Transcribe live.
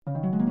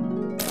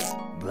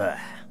Bleh.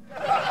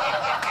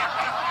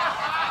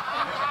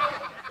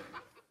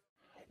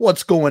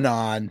 What's going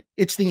on?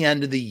 It's the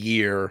end of the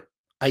year.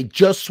 I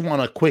just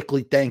want to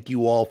quickly thank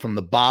you all from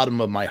the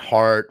bottom of my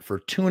heart for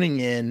tuning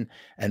in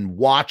and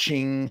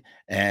watching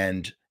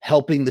and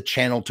helping the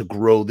channel to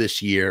grow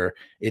this year.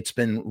 It's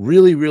been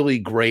really, really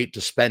great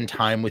to spend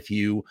time with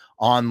you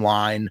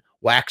online,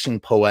 waxing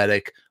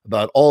poetic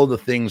about all the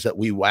things that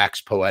we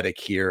wax poetic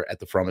here at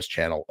the Frumess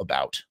channel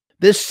about.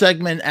 This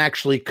segment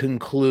actually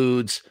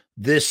concludes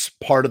this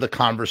part of the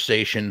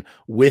conversation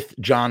with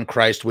John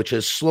Christ, which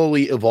has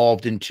slowly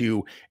evolved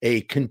into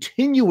a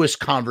continuous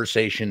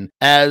conversation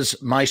as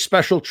my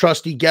special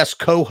trusty guest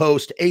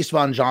co-host Ace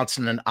Von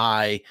Johnson and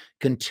I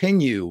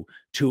continue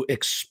to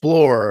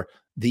explore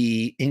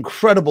the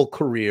incredible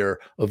career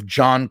of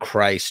John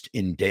Christ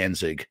in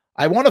Danzig.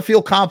 I want to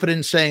feel confident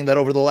in saying that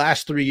over the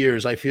last 3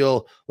 years, I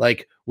feel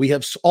like we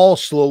have all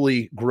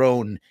slowly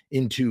grown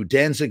into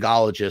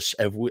Danzigologists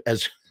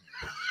as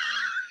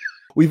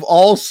we've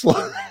all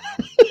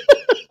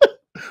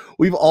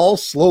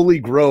slowly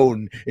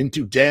grown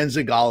into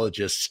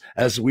Danzigologists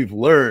as we've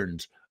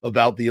learned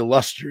about the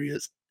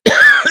illustrious.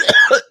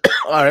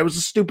 All right, it was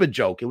a stupid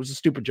joke.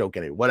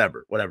 Anyway.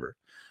 Whatever.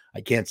 I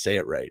can't say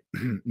it right.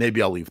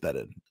 Maybe I'll leave that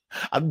in.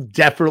 I'm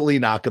definitely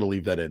not going to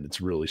leave that in. It's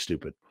really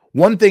stupid.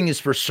 One thing is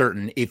for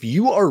certain, if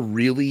you are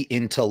really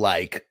into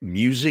like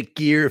music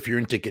gear, if you're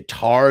into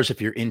guitars,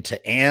 if you're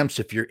into amps,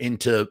 if you're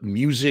into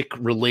music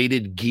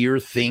related gear,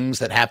 things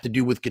that have to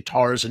do with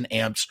guitars and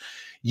amps,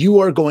 you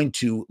are going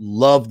to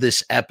love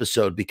this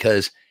episode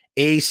because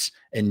Ace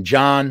and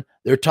John,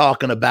 they're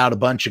talking about a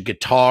bunch of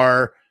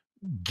guitar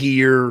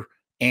gear,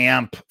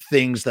 amp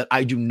things that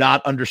I do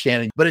not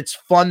understand, but it's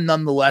fun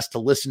nonetheless to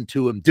listen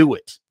to him do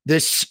it.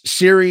 This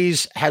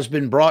series has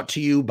been brought to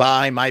you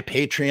by my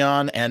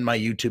Patreon and my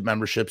YouTube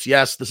memberships.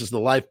 Yes, this is the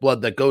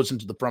lifeblood that goes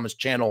into the Frumess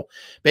channel.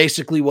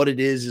 Basically, what it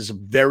is a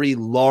very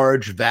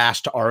large,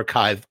 vast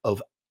archive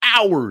of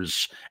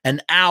hours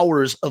and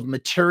hours of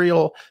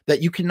material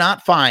that you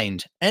cannot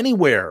find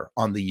anywhere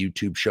on the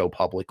YouTube show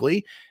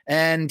publicly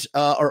and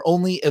are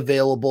only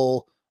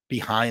available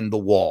behind the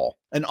wall.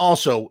 And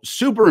also,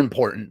 super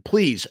important,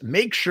 please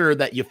make sure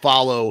that you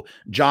follow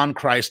John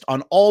Christ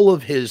on all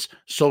of his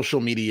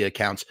social media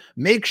accounts.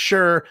 Make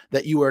sure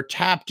that you are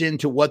tapped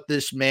into what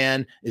this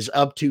man is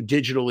up to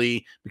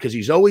digitally because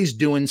he's always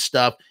doing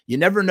stuff. You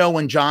never know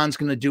when John's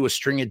going to do a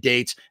string of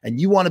dates,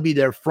 and you want to be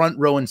there front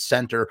row and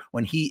center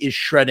when he is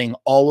shredding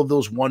all of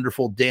those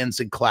wonderful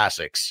Danzig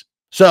classics.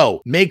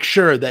 So make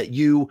sure that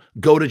you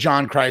go to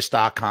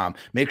johnchrist.com.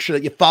 Make sure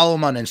that you follow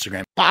him on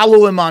Instagram.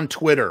 Follow him on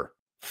Twitter,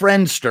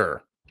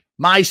 Friendster,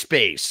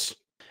 MySpace.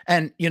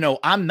 And, you know,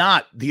 I'm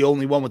not the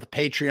only one with a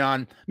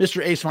Patreon.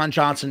 Mr. Ace Von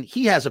Johnson,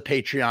 he has a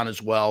Patreon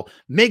as well.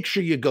 Make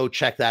sure you go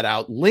check that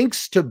out.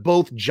 Links to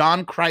both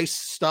John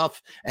Christ's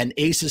stuff and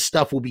Ace's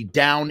stuff will be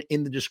down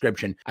in the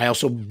description. I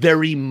also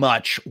very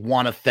much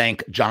want to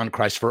thank John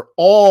Christ for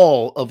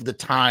all of the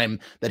time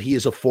that he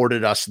has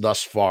afforded us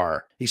thus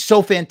far. He's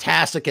so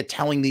fantastic at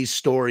telling these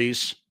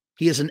stories.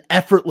 He has an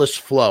effortless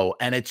flow,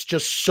 and it's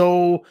just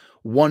so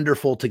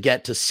wonderful to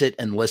get to sit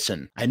and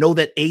listen. I know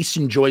that Ace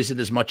enjoys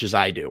it as much as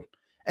I do.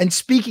 And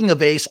speaking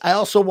of Ace, I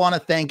also want to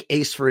thank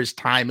Ace for his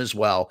time as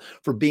well,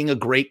 for being a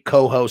great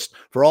co-host,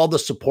 for all the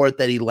support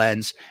that he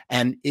lends.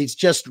 And it's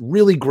just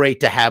really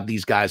great to have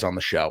these guys on the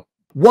show.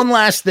 One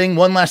last thing.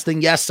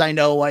 Yes, I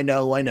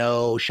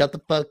know. Shut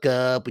the fuck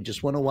up. We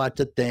just want to watch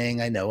the thing.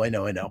 I know.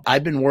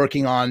 I've been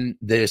working on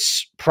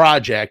this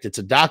project. It's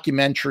a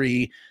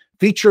documentary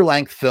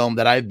feature-length film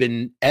that I've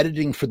been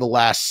editing for the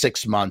last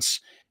 6 months.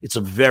 It's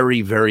a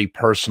very, very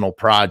personal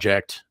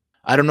project.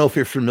 I don't know if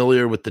you're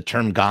familiar with the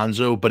term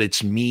gonzo, but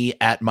it's me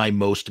at my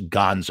most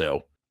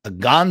gonzo. A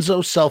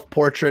gonzo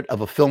self-portrait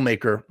of a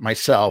filmmaker,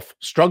 myself,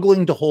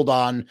 struggling to hold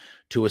on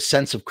to a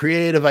sense of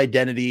creative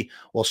identity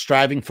while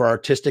striving for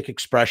artistic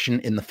expression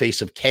in the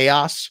face of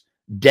chaos,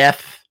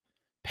 death,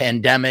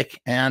 pandemic,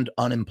 and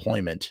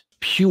unemployment.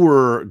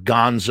 Pure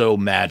gonzo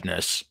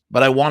madness.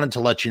 But I wanted to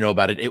let you know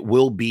about it. It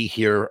will be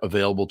here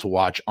available to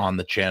watch on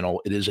the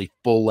channel. It is a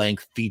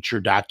full-length feature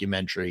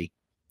documentary,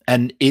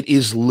 and it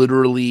is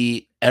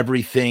literally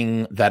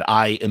everything that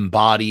I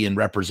embody and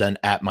represent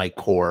at my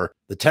core.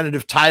 The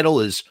tentative title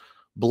is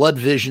Blood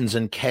Visions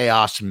and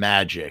Chaos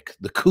Magic,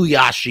 the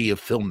Kuyashi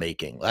of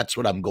filmmaking. That's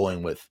what I'm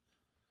going with.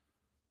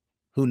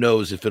 Who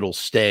knows if it'll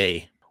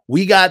stay.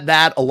 We got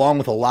that along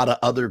with a lot of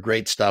other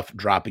great stuff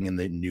dropping in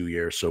the new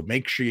year. So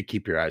make sure you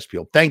keep your eyes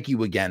peeled. Thank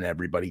you again,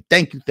 everybody.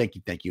 Thank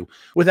you.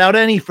 Without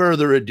any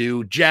further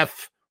ado,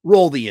 Jeff,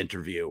 roll the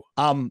interview.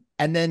 And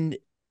then,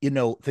 you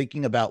know,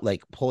 thinking about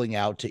like pulling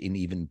out to an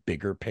even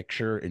bigger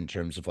picture in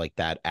terms of like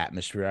that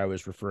atmosphere I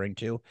was referring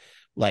to,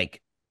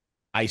 like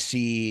I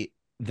see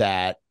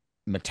that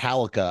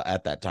Metallica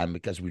at that time,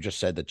 because we just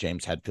said that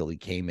James Hetfield, he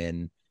came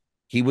in,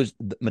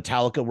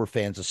 Metallica were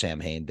fans of Sam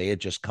Hain. They had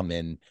just come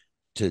in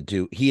to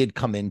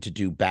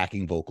do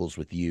backing vocals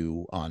with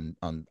you on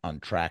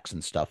tracks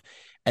and stuff.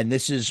 And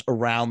this is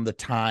around the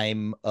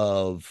time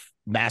of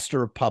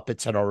Master of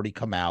Puppets had already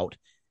come out.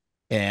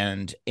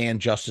 and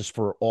Justice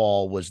for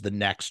All was the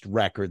next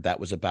record that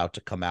was about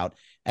to come out.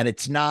 And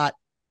it's not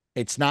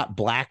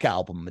Black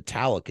Album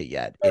Metallica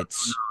yet.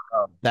 It's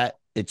that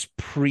it's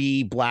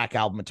pre-Black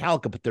Album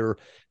Metallica, but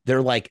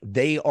they're like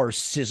they are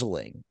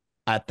sizzling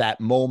at that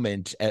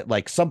moment at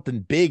like something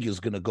big is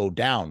going to go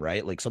down,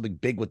 right? Like something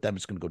big with them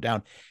is going to go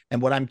down.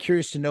 And what I'm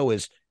curious to know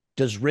is,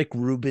 does Rick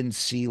Rubin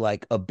see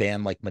like a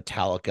band like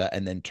Metallica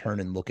and then turn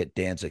and look at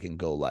Danzig and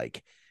go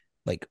like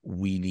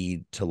we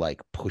need to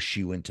like push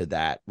you into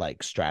that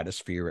like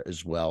stratosphere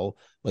as well?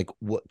 Like,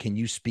 what can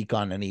you speak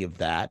on any of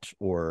that,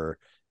 or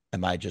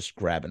am I just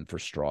grabbing for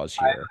straws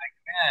here?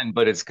 I can,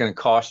 but it's going to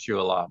cost you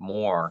a lot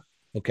more.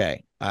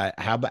 Okay.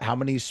 How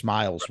many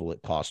smiles will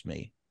it cost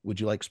me? Would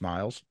you like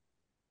smiles?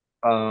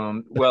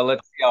 Well,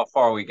 let's see how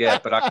far we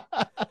get. But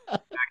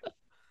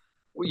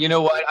you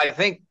know what? I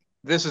think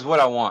this is what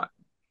I want.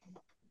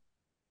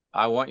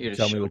 I want you to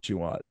Tell me show. what you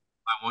want.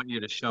 I want you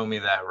to show me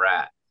that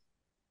rat.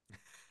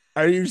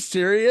 Are you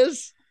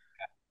serious?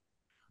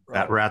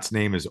 That Bro, rat's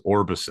name is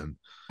Orbison.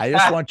 I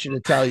just want you to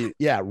tell you,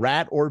 yeah,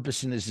 Rat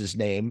Orbison is his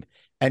name.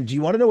 And do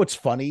you want to know what's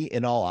funny?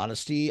 In all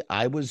honesty,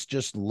 I was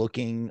just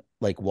looking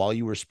like while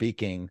you were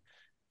speaking,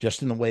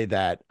 just in the way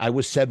that I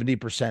was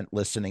 70%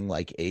 listening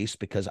like Ace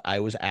because I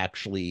was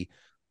actually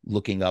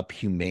looking up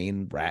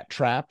humane rat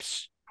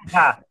traps.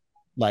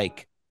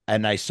 Like,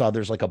 and I saw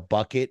there's like a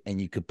bucket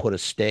and you could put a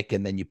stick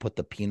and then you put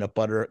the peanut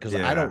butter because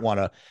Yeah. I don't want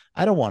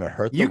to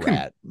hurt the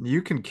rat.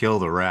 You can kill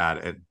the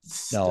rat.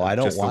 It's No, I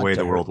don't just the want way to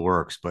the hurt. world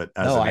works. But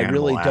as No, an I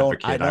really animal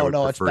don't. I advocate, I don't would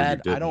know. It's prefer you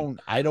bad. didn't.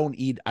 I don't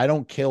eat, I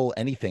don't kill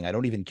anything. I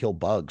don't even kill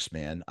bugs,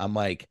 man. I'm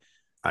like,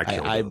 I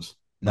kill I those.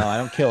 no, I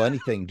don't kill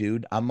anything,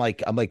 dude. I'm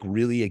like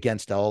really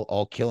against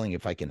all killing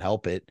if I can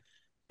help it.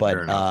 Fair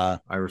But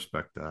enough. I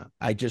respect that.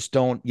 I just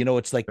don't,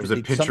 it's like There's a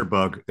it's pincher some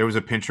bug. There was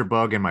a pincher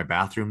bug in my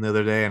bathroom the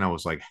other day, and I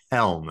was like,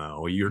 hell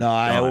no, you're no,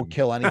 I will done.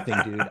 kill anything,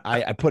 dude.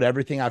 I put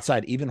everything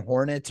outside, even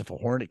hornets. If a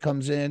hornet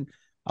comes in,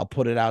 I'll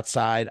put it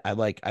outside.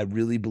 I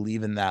really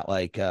believe in that.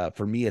 Like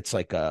for me, it's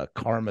like a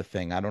karma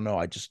thing. I don't know.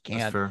 I just That's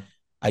can't. fair.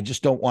 I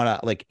just don't want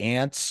to like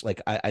ants.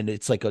 Like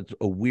it's like a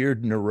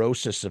weird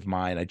neurosis of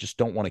mine. I just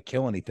don't want to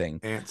kill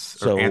anything.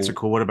 Ants are So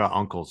cool. What about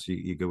uncles?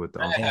 You good with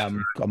the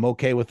uncles? I'm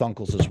okay with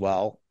uncles as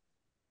well.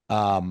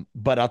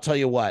 But I'll tell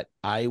you what,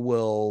 I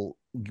will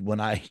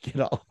when I get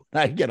off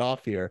when I get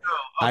off here,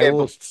 I Okay,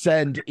 will but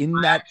send in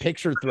that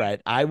picture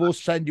thread. I will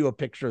send you a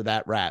picture of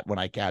that rat when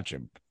I catch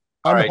him,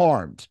 all right.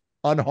 unharmed,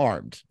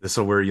 unharmed. This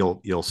is where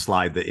you'll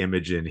slide the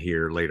image in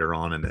here later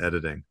on in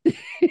editing.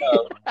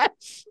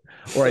 Yes.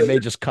 Or I may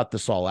just cut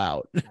this all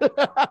out.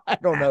 I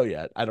don't know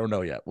yet. I don't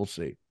know yet. We'll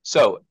see.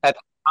 So at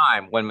the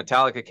time when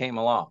Metallica came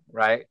along,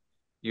 right?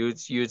 You'd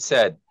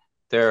said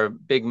they're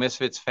big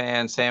Misfits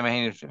fans, Sam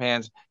Hain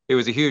fans. It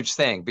was a huge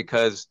thing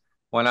because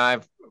when I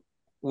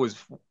was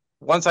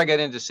once I got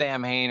into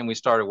Sam Hain and we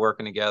started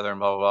working together and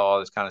blah blah blah, all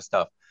this kind of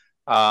stuff.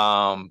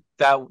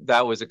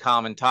 That was a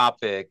common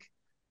topic.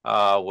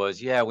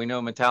 Was yeah, we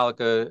know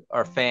Metallica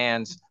are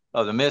fans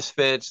of the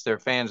Misfits. They're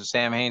fans of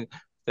Sam Hain.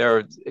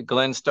 They're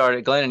Glenn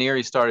and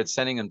Erie started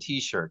sending them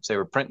T-shirts. They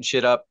were printing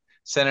shit up,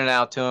 sending it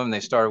out to them. They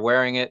started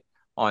wearing it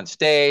on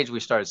stage. We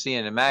started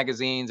seeing it in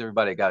magazines.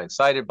 Everybody got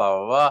excited. Blah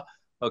blah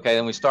blah. Okay,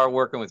 then we start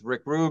working with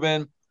Rick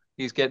Rubin.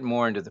 He's getting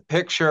more into the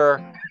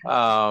picture,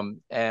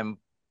 and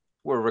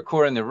we're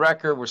recording the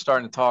record. We're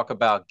starting to talk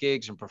about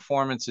gigs and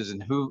performances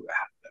and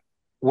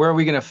where are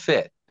we going to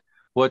fit?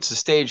 What's the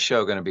stage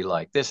show going to be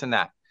like? This and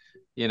that.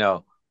 You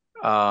know,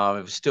 it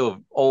was still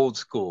old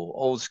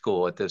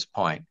school at this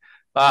point.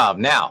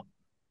 Now,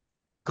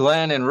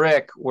 Glenn and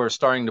Rick were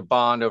starting to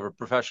bond over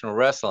professional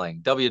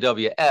wrestling,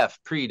 WWF,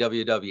 pre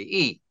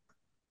WWE,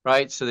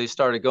 right? So they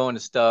started going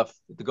to stuff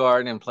at the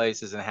Garden and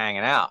places and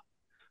hanging out.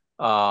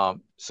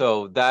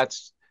 So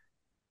that's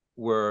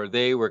where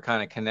they were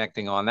kind of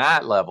connecting on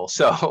that level.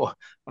 So I'll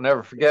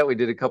never forget we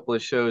did a couple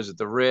of shows at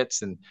the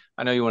Ritz, and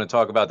I know you want to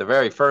talk about the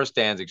very first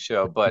Danzig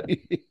show, but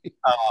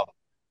uh,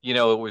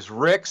 it was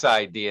Rick's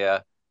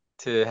idea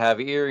to have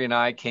Erie and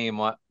I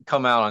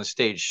come out on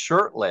stage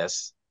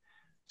shirtless,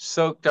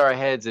 soaked our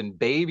heads in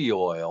baby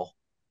oil.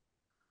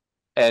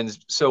 And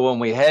so when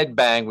we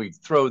headbang, we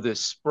throw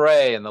this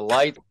spray and the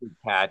lights would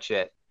catch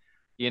it,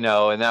 and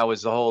that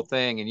was the whole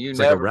thing. And you It's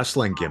like a never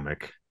wrestling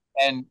gimmick.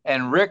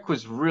 and Rick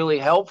was really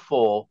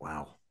helpful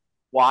Wow.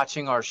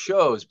 watching our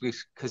shows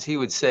because he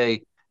would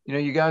say,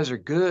 you guys are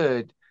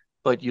good,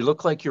 but you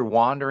look like you're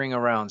wandering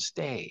around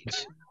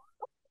stage.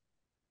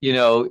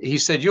 He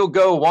said, you'll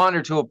go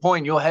wander to a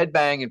point, you'll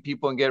headbang and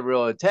people and get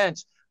real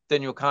intense,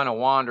 then you'll kind of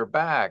wander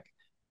back.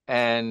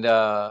 And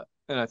I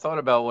thought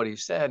about what he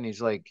said, and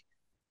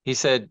he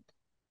said,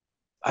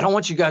 I don't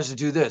want you guys to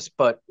do this,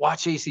 but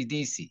watch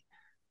AC/DC.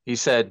 He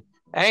said,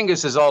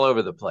 Angus is all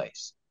over the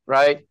place,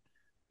 right?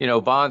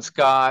 Bon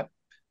Scott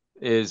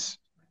is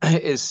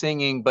is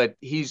singing, but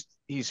he's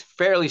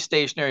fairly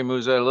stationary,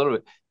 moves out a little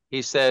bit.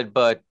 He said,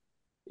 but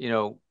you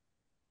know,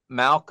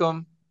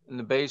 Malcolm and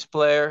the bass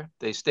player,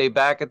 they stay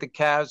back at the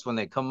calves when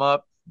they come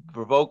up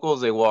for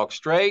vocals, they walk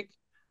straight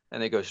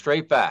and they go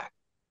straight back.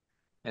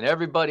 and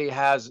everybody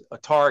has a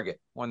target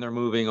when they're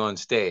moving on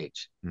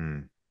stage.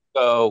 Hmm.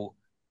 So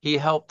he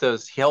helped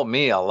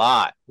me a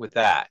lot with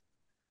that.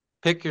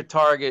 Pick your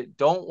target.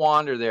 Don't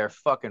wander there.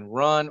 Fucking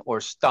run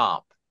or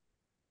stomp.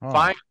 Oh,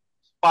 Find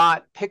a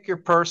spot. Pick your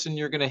person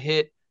you're going to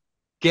hit.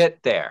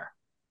 Get there.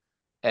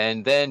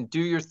 And then do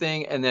your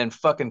thing and then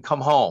fucking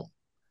come home.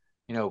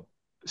 You know,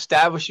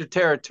 establish your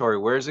territory.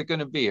 Where's it going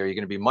to be? Are you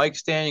going to be mic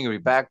stand? Are you going to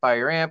be back by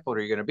your amp? What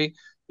are you going to be?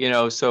 You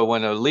know, so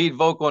when a lead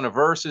vocal and a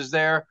verse is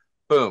there,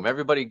 boom,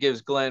 everybody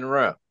gives Glenn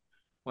room.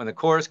 When the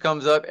chorus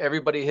comes up,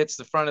 everybody hits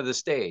the front of the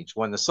stage.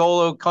 When the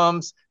solo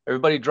comes,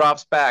 everybody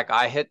drops back.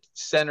 I hit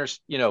center,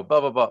 you know, blah,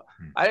 blah, blah.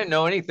 Hmm. I didn't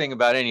know anything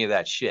about any of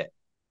that shit.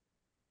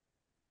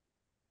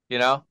 You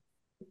know,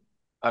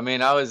 I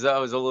mean, I was a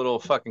little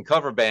fucking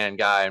cover band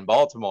guy in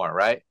Baltimore,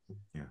 right?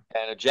 Yeah.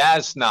 And a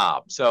jazz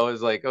snob. So it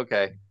was like,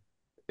 okay,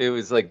 it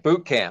was like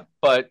boot camp,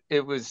 but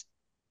it was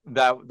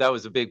that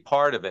was a big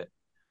part of it.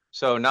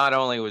 So not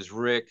only was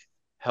Rick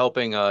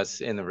helping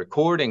us in the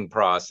recording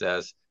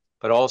process,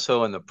 but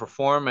also in the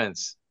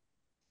performance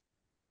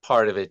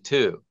part of it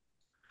too.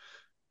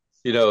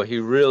 You know, he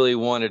really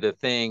wanted a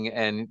thing,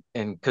 and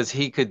because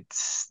he could,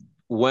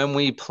 when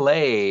we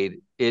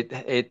played, it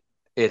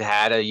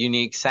had a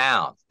unique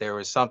sound. There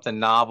was something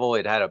novel.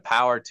 It had a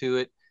power to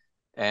it,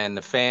 and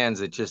the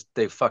fans, it just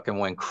they fucking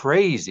went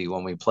crazy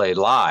when we played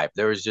live.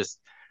 There was just,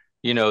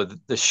 you know,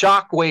 the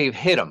shock wave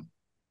hit them,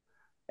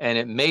 and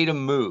it made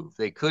them move.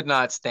 They could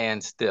not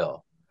stand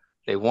still.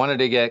 They wanted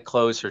to get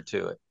closer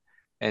to it,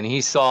 and he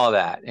saw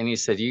that, and he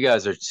said, "You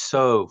guys are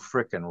so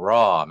freaking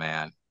raw,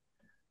 man.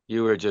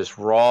 You were just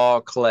raw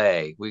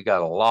clay. We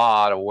got a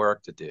lot of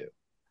work to do."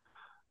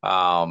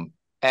 Um,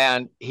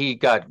 and he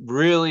got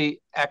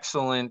really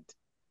excellent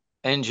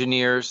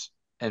engineers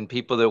and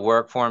people that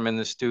work for him in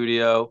the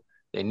studio.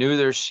 They knew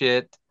their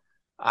shit.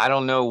 I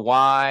don't know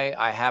why.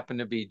 I happened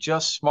to be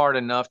just smart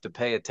enough to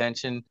pay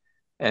attention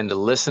and to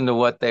listen to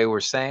what they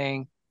were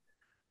saying.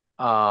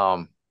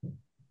 Um,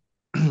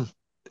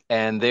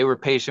 and they were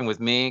patient with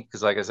me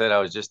because, like I said, I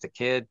was just a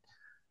kid.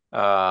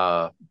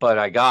 But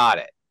I got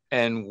it.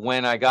 And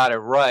when I got it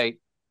right,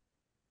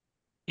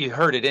 you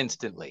heard it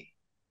instantly.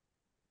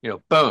 You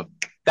know, boom,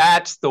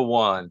 that's the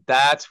one.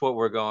 That's what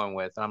we're going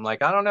with. And I'm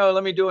like, I don't know.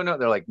 Let me do another.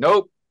 They're like,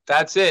 nope,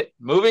 that's it.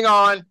 Moving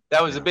on.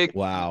 That was a Yeah. big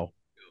wow.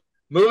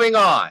 moving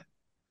on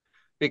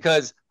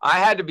because I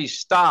had to be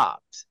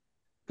stopped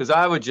because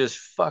I would just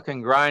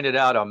fucking grind it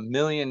out a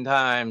million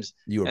times.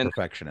 You were a And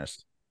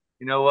perfectionist.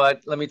 you know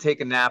what? Let me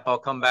take a nap. I'll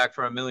come back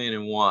for a million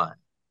and one.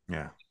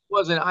 Yeah.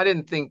 I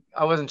didn't think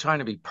I wasn't trying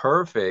to be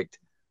perfect.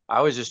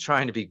 I was just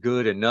trying to be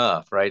good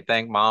enough, right?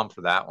 Thank mom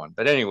for that one.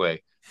 But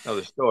anyway,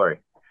 another story.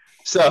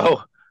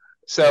 So,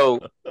 so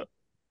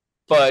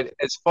but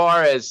as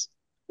far as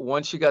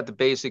once you got the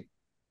basic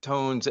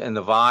tones and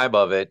the vibe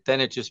of it,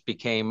 then it just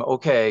became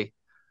okay.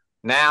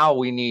 Now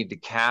we need to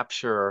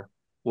capture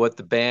what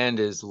the band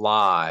is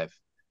live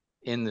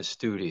in the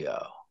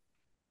studio.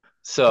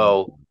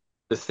 So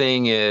the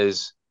thing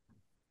is,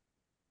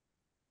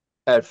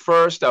 at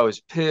first I was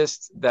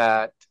pissed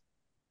that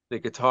the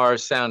guitar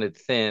sounded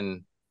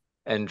thin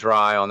and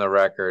dry on the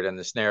record, and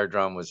the snare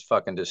drum was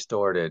fucking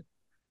distorted.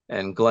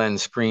 And Glenn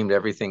screamed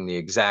everything the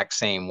exact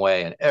same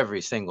way in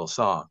every single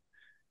song.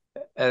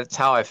 That's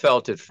how I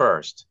felt at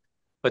first.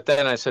 But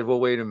then I said, well,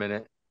 wait a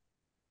minute.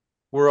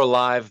 We're a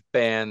live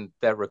band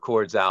that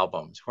records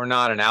albums. We're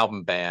not an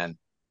album band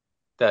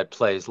that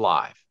plays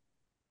live,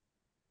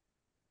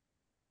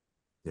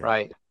 Yeah.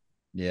 right?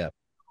 Yeah.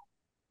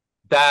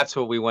 That's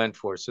what we went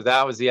for. So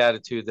that was the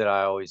attitude that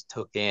I always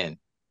took in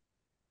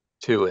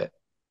to it.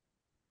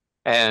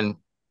 And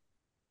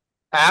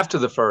after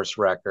the first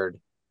record,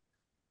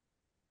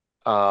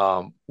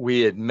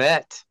 we had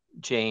met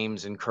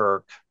James and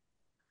Kirk.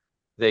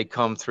 They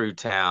come through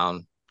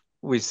town.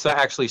 We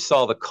actually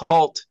saw the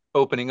Cult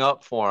opening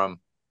up for them,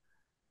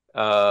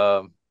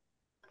 uh,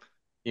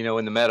 you know,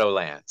 in the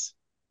Meadowlands.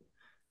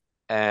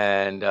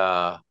 And,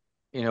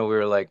 you know, we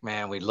were like,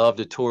 man, we'd love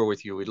to tour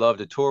with you. We'd love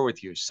to tour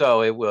with you.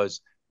 So it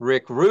was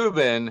Rick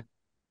Rubin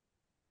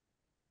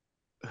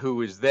who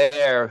was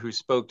there, who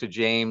spoke to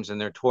James and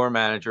their tour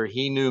manager.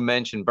 He knew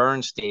Mention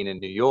Bernstein in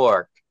New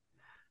York.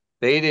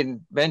 They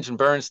didn't mention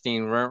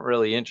Bernstein, weren't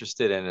really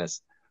interested in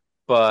us,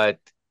 but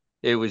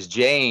it was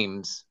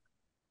James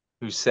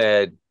who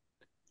said,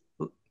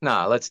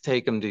 nah, let's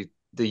take him to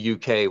the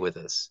UK with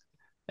us.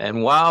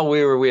 And while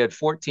we had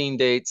 14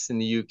 dates in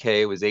the UK,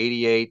 it was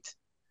 88.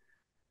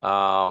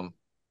 Um,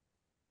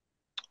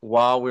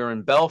 while we were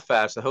in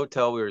Belfast, the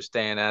hotel we were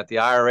staying at, the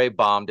IRA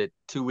bombed it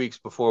 2 weeks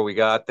before we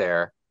got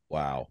there.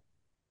 Wow.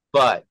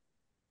 But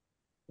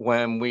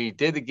when we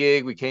did the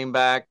gig, we came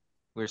back,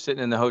 we were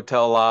sitting in the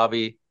hotel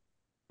lobby.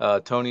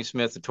 Tony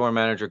Smith, the tour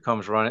manager,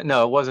 comes running.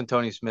 No, it wasn't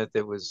Tony Smith.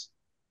 It was,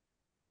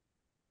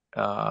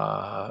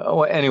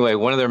 anyway,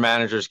 one of their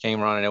managers came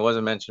running. It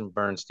wasn't mentioned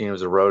Bernstein. It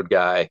was a road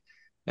guy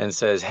and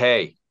says,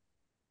 hey,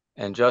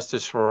 and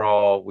Justice for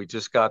All, we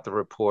just got the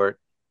report.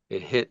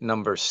 It hit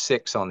number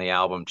 6 on the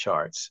album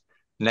charts.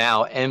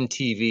 Now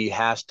MTV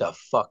has to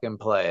fucking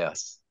play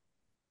us.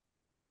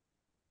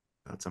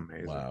 That's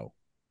amazing. Wow.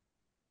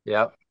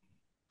 Yep.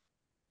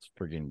 It's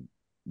freaking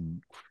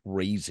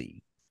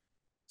crazy.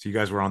 So you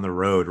guys were on the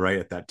road right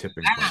at that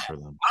tipping point for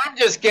them. I'm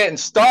just getting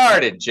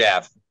started,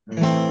 Jeff.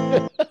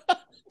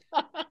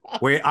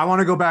 Wait, I want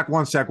to go back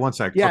one sec.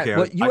 Yeah, Okay,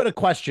 but you had a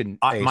question.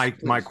 Ace,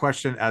 my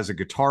question as a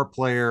guitar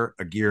player,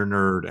 a gear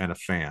nerd, and a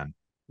fan.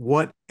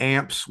 What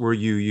amps were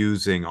you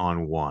using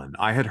on one?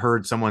 I had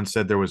heard someone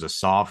said there was a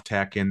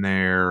Sovtech in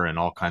there and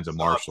all kinds of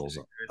Marshalls.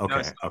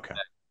 Okay, okay,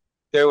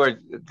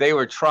 They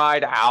were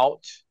tried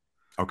out.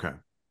 okay.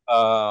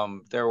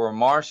 There were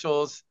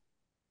Marshalls,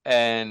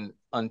 and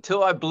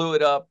until I blew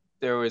it up,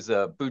 there was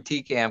a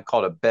boutique amp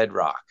called a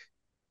Bedrock.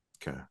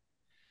 Okay.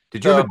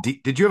 Did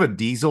you have a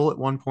diesel at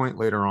one point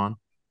later on?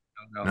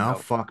 No,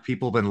 fuck.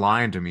 People have been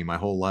lying to me my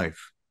whole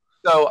life.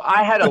 So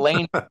I had a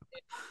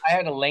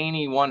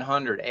Laney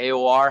 100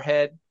 AOR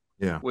head.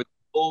 Yeah. With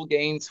full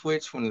gain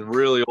switch from the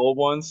really old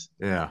ones.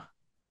 Yeah.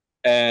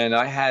 And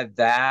I had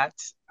that.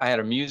 I had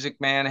a Music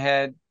Man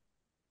head.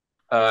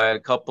 A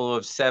couple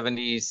of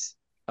 70s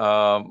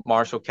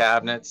Marshall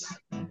cabinets.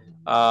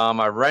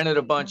 I rented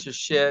a bunch of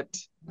shit.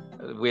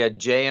 We had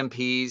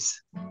JMPs,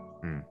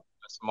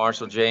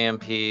 Marshall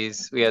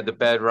JMPs. We had the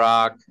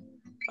Bedrock.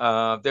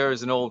 There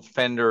was an old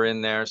Fender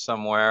in there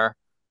somewhere.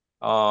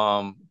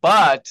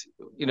 But,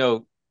 you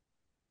know,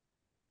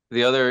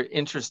 the other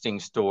interesting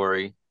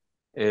story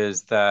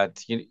is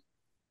that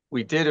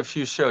we did a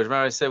few shows.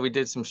 Remember I said we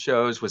did some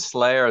shows with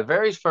Slayer? The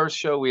very first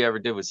show we ever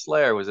did with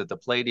Slayer was at the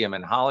Palladium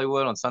in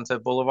Hollywood on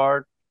Sunset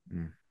Boulevard.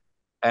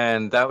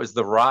 And that was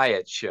the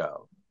Riot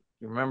show.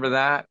 You remember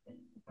that?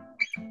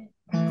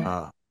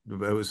 It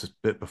was a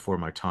bit before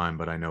my time,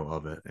 but I know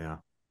of it. Yeah.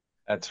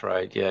 That's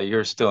right. Yeah,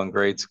 you're still in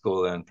grade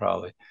school then,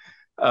 probably.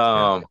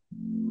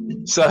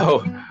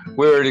 So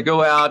we were to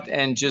go out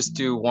and just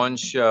do one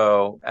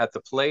show at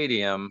the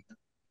Palladium,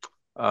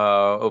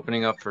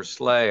 opening up for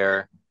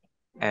Slayer,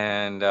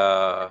 and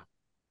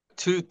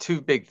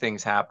two big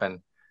things happened.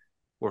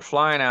 We're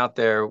flying out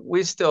there.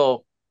 We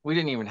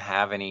didn't even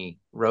have any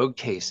road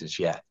cases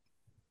yet.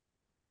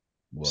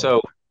 Whoa.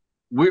 So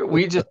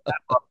we just have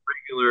a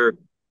regular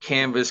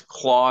canvas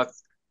cloth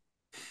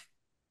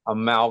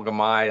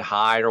amalgamide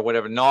hide or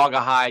whatever,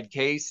 Naugahyde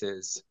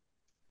cases,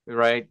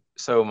 right?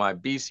 So my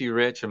BC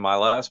Rich and my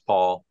Les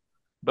Paul,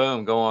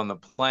 boom, go on the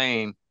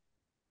plane.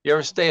 You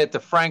ever stay at the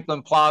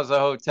Franklin Plaza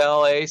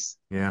Hotel, Ace?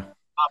 Yeah.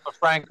 Top of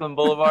Franklin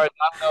Boulevard.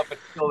 I don't know if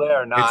it's still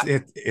there or not.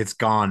 It's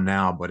gone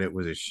now, but it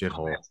was a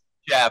shithole.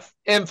 Jeff,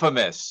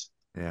 infamous.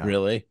 Yeah.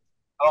 Really?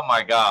 Oh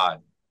my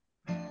God.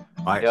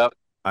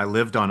 I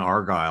lived on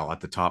Argyle at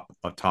the top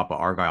of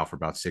Argyle for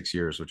about 6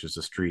 years, which is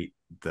the street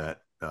that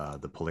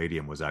the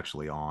Palladium was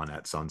actually on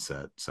at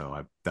sunset.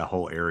 So that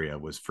whole area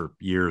was for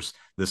years.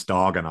 This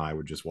dog and I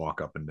would just walk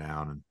up and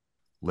down and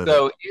live.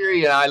 So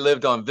Erie and I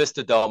lived on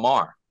Vista Del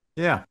Mar.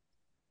 Yeah.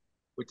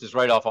 Which is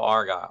right off of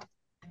Argyle.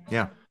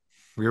 Yeah.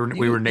 We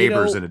were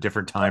neighbors in a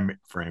different time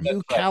frame.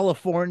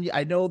 California.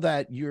 I know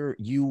that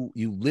you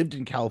lived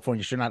in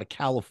California. So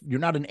you're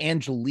not an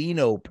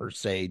Angelino per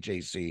se,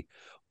 JC,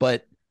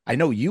 but I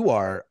know you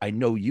are.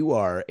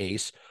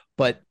 Ace.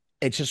 But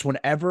it's just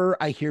whenever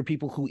I hear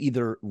people who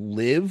either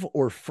live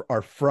or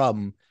are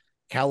from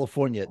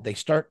California, they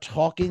start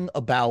talking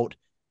about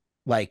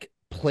like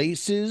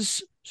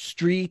places,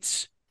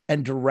 streets,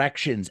 and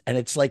directions, and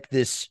it's like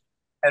this.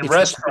 And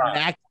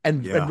restaurants.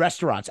 And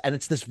restaurants. And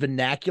it's this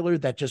vernacular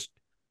that just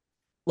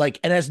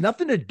like, and has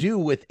nothing to do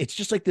with, it's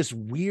just like this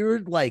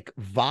weird, like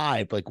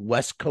vibe, like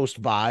West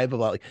Coast vibe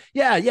about like,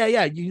 yeah.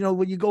 You know,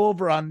 when you go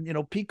over on, you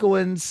know, Pico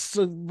and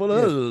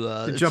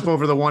jump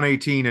over the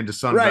 118 into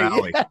Sun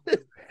Valley. Yeah.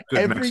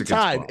 Every Mexican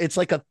time spot. it's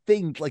like a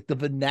thing, like the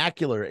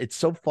vernacular. It's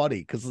so funny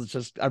because it's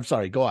just, I'm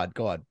sorry, go on.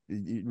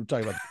 You're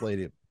talking about the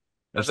Palladium.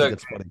 It's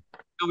funny.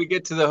 So we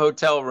get to the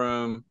hotel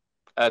room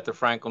at the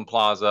Franklin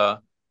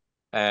Plaza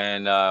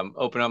and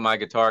open up my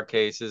guitar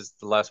cases,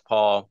 the Les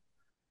Paul,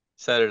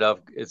 set it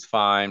up. It's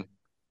fine.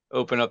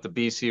 Open up the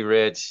BC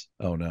Rich.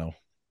 Oh no.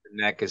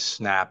 The neck is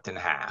snapped in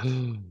half.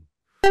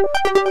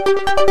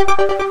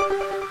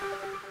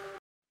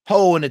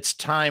 Oh, and it's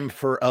time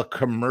for a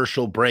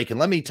commercial break. And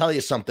let me tell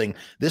you something.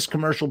 This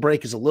commercial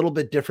break is a little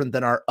bit different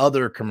than our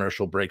other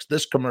commercial breaks.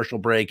 This commercial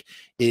break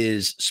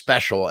is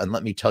special, and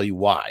let me tell you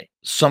why.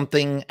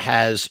 Something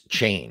has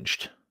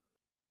changed.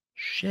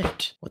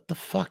 Shit. What the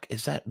fuck?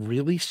 Is that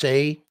really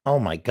say? Oh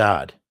my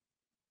God.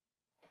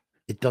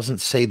 It doesn't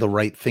say the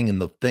right thing in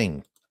the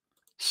thing.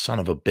 Son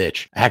of a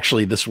bitch.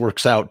 Actually, this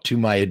works out to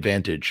my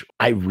advantage.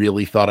 I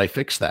really thought I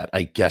fixed that.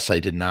 I guess I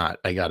did not.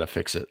 I got to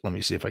fix it. Let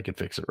me see if I can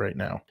fix it right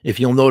now. If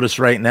you'll notice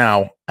right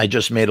now, I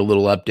just made a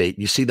little update.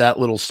 You see that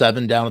little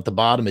 7 down at the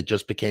bottom? It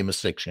just became a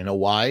 6. You know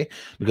why?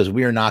 Because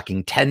we are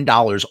knocking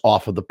 $10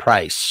 off of the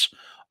price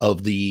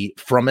of the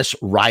Frumess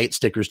Riot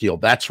stickers deal.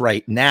 That's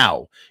right.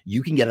 Now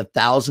you can get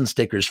 1,000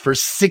 stickers for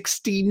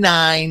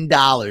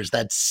 $69.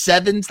 That's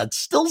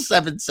still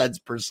 7 cents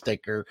per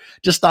sticker,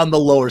 just on the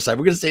lower side.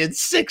 We're going to say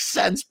it's 6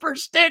 cents per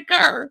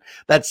sticker.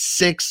 That's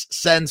 6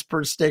 cents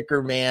per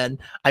sticker, man.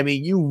 I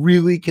mean, you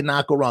really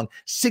cannot go wrong.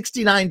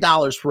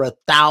 $69 for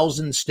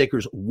 1,000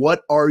 stickers.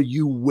 What are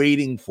you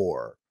waiting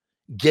for?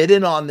 Get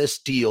in on this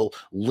deal.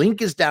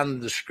 Link is down in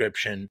the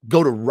description.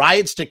 Go to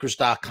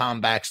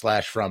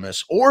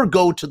riotstickers.com/Frumess or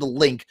go to the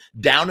link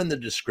down in the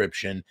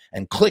description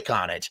and click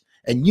on it.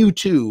 And you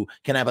too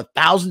can have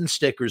 1,000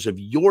 stickers of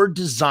your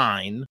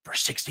design for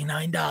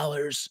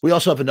 $69. We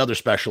also have another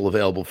special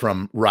available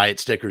from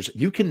Riot Stickers.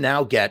 You can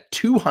now get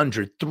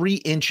 200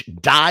 3-inch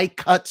die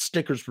cut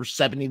stickers for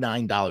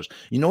 $79.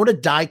 You know what a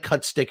die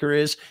cut sticker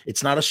is?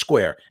 It's not a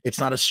square. It's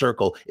not a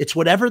circle. It's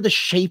whatever the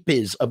shape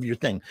is of your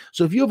thing.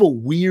 So if you have a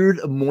weird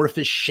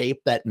amorphous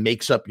shape that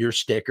makes up your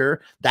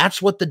sticker,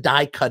 that's what the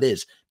die cut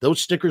is. Those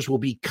stickers will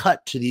be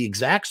cut to the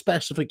exact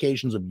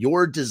specifications of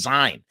your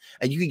design,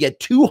 and you can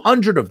get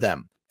 200 of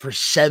them for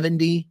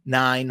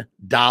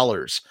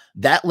 $79.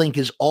 That link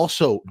is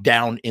also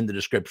down in the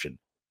description.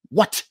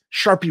 What?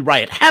 Sharpie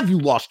Riot, have you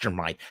lost your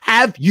mind?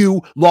 Have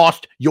you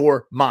lost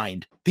your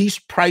mind? These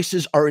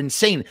prices are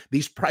insane.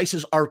 These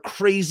prices are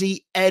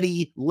Crazy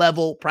Eddie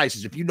level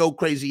prices. If you know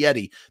Crazy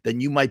Eddie,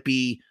 then you might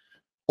be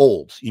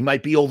old. You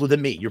might be older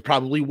than me. You're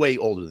probably way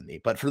older than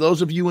me. But for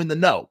those of you in the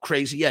know,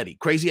 Crazy Eddie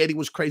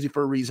was crazy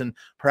for a reason.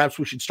 Perhaps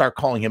we should start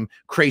calling him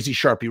Crazy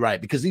Sharpie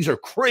Riot, because these are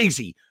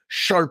crazy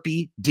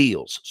Sharpie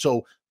deals.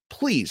 So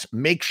please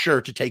make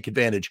sure to take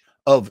advantage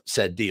of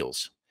said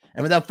deals.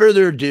 And without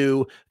further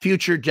ado,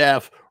 Future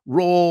Jeff,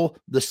 roll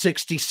the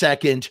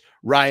 60-second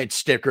Riot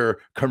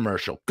sticker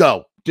commercial.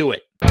 Go. Do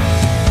it.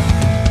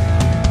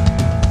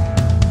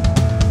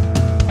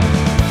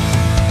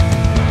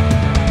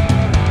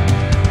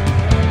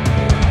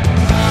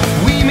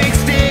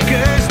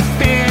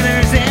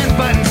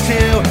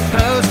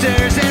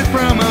 Posters and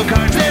promo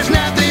cards, there's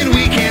nothing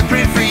we can't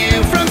print for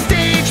you. From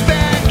stage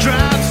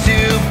backdrops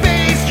to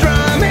bass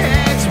drum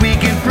heads, we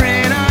can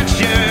print on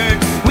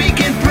shirts, we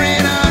can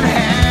print on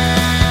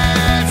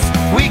hats,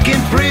 we can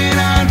print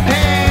on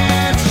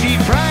pants. Cheap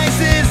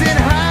prices and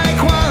high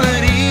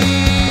quality,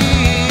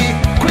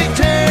 quick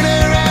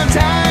turnaround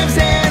times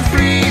and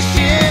free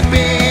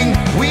shipping.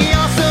 We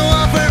also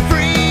offer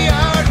free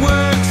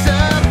artwork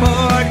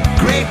support,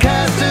 great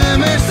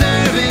customer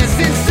service,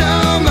 and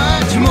so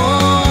much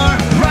more.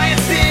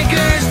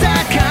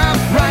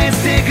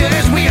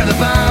 We are the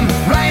bomb.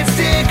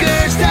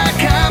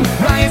 Riotstickers.com.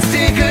 Riot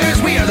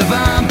Stickers, we are the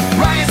bomb.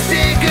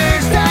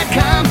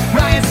 Riotstickers.com.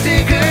 Riot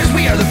Stickers,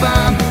 we are the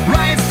bomb.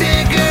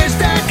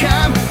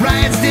 Riotstickers.com.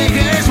 Riot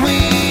Stickers,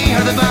 we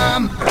are the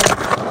bomb.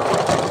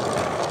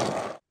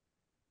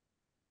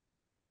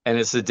 And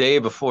it's the day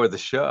before the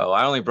show.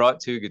 I only brought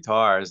 2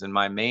 guitars, and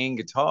my main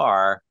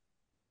guitar,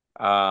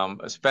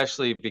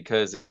 especially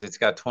because it's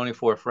got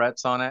 24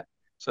 frets on it.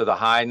 So the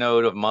high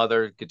note of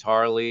mother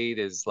guitar lead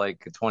is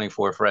like a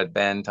 24 fret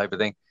bend type of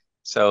thing.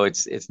 So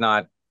it's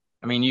not,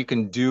 I mean, you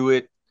can do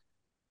it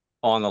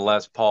on the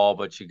Les Paul,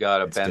 but you got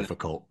to bend. It's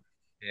difficult.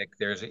 You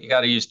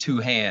got to use 2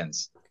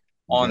 hands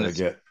on this.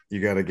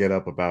 You got to get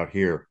up about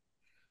here.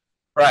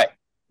 Right.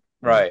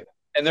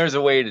 And there's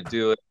a way to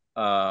do it.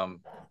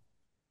 When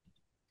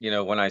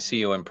I see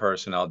you in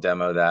person, I'll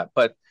demo that.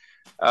 But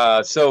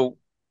so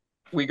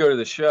we go to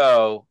the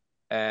show,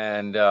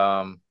 and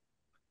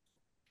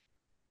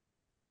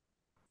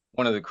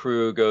one of the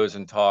crew goes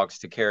and talks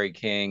to Kerry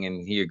King,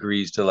 and he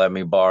agrees to let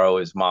me borrow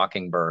his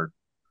Mockingbird,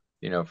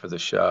 for the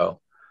show.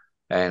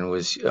 And it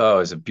was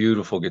a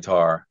beautiful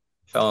guitar.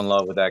 Fell in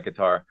love with that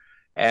guitar.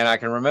 And I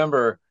can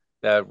remember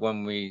that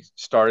when we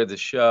started the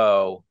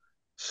show,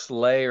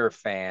 Slayer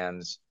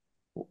fans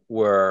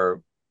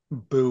were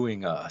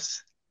booing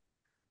us,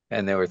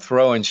 and they were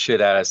throwing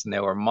shit at us, and they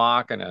were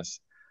mocking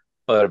us.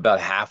 But about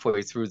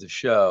halfway through the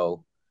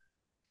show,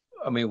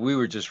 I mean, we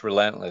were just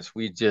relentless.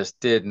 We just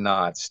did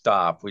not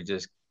stop. We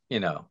just,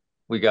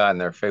 we got in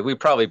their face. We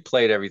probably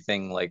played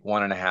everything like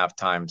 1.5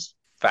 times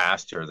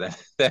faster than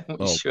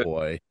we should. Oh,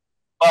 boy.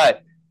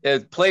 But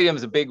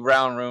Palladium's a big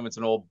round room. It's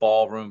an old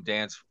ballroom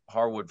dance,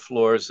 hardwood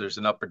floors. There's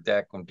an upper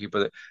deck and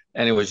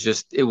it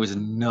was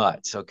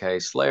nuts. Okay.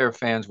 Slayer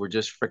fans were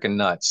just freaking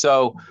nuts.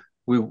 So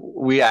we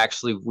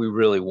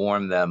really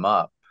warmed them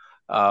up.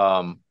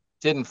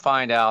 Didn't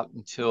find out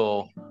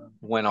until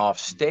went off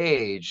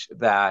stage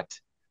that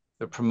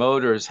the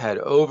promoters had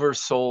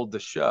oversold the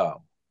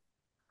show.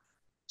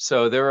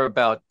 So there were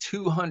about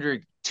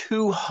 200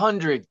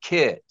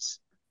 kids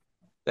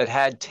that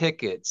had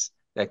tickets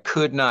that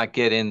could not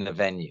get in the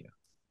venue.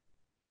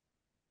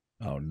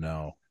 Oh,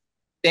 no.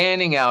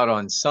 Standing out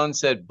on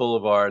Sunset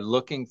Boulevard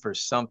looking for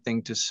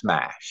something to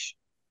smash.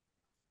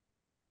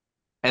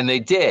 And they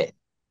did.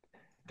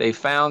 They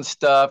found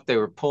stuff. They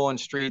were pulling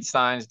street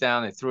signs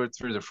down. They threw it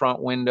through the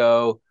front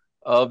window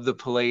of the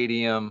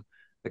Palladium.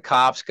 The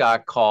cops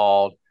got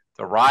called.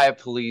 The riot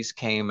police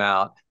came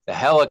out. The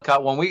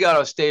helicopter, when we got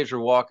on stage, we're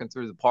walking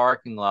through the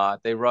parking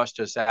lot. They rushed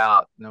us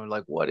out, and they were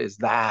like, "What is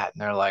that?"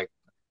 And they're like,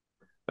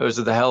 "Those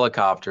are the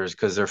helicopters,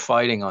 because they're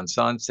fighting on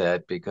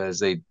Sunset because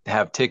they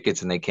have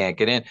tickets and they can't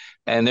get in."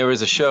 And there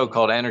was a show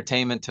called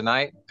Entertainment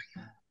Tonight.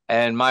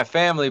 And my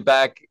family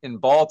back in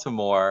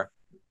Baltimore,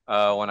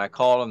 when I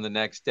called them the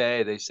next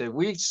day, they said,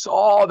 "We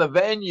saw the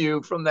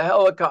venue from the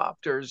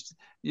helicopters.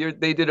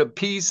 They did a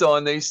piece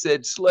on, they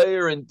said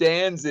Slayer and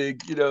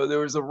Danzig, there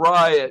was a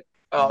riot."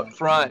 out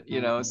front,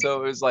 you know.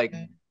 So it was like,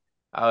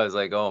 I was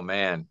like, oh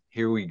man,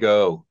 here we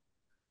go.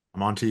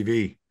 I'm on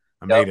TV.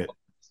 I Yep. made it.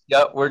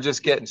 Yep, we're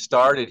just getting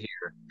started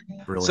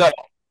here. Brilliant. So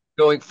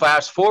going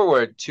fast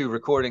forward to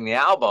recording the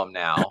album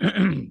now.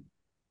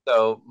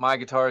 So my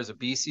guitar is a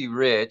BC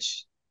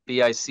Rich,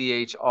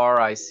 Bichrich.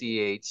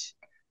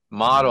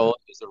 Model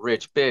is a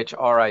Rich Bitch,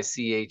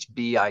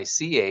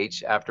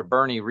 Richbich, after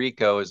Bernie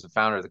Rico is the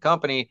founder of the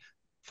company.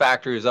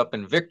 Factory is up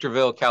in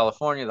Victorville,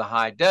 California, the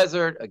high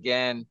desert.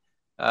 Again,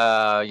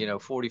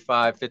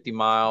 45, 50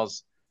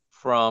 miles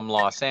from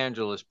Los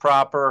Angeles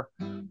proper.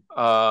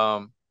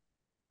 So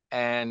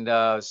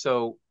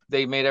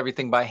they made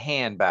everything by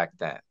hand back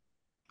then.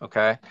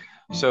 Okay.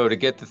 So to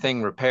get the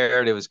thing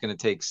repaired, it was going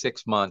to take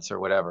 6 months or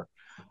whatever.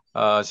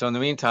 So in the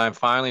meantime,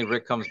 finally,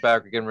 Rick comes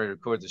back. We're getting ready to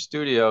record the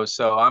studio.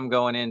 So I'm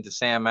going into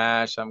Sam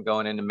Ash. I'm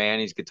going into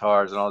Manny's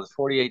Guitars and all this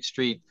 48th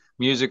Street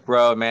Music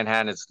Row,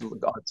 Manhattan. It's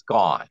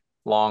gone,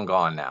 long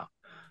gone now.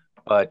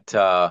 But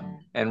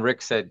and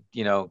Rick said,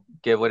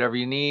 get whatever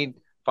you need,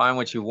 find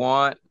what you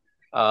want,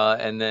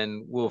 and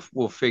then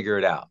we'll figure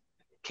it out.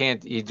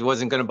 He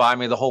wasn't going to buy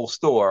me the whole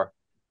store,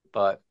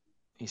 but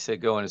he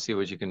said, go in and see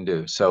what you can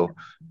do. So,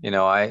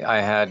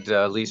 I had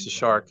Lisa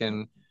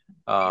Sharkin.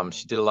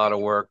 She did a lot of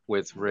work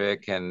with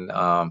Rick and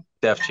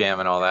Def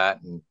Jam and all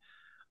that. And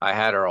I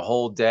had her a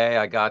whole day.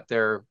 I got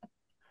there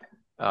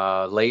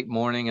late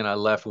morning and I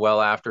left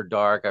well after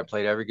dark. I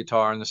played every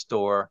guitar in the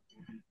store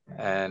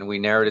and we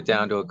narrowed it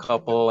down to a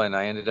couple. And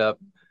I ended up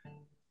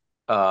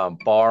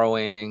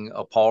borrowing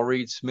a Paul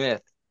Reed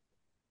Smith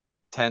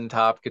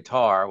 10-top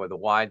guitar with a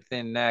wide,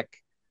 thin neck.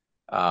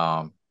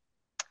 And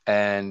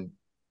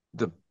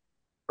the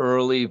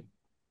early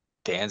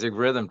Danzig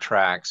rhythm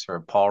tracks are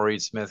Paul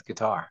Reed Smith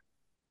guitar.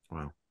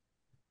 Wow.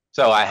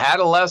 So I had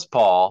a Les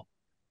Paul,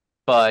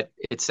 but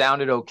it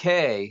sounded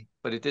okay,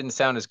 but it didn't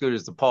sound as good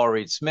as the Paul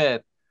Reed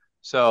Smith.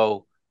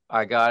 So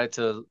I got it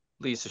to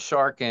Lisa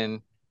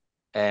Sharkin,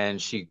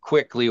 and she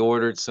quickly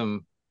ordered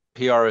some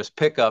PRS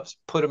pickups,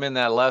 put them in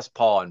that Les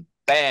Paul, and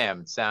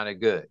bam, it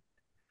sounded good.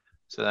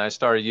 So then I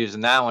started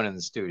using that one in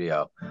the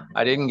studio.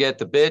 I didn't get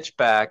the bitch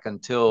back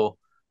until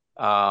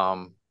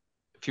a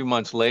few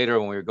months later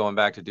when we were going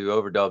back to do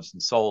overdubs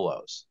and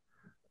solos.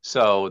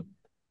 So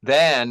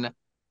then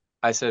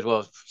I said,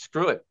 well,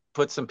 screw it.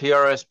 Put some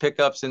PRS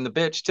pickups in the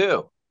bitch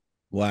too.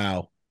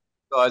 Wow.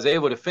 So I was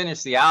able to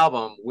finish the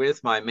album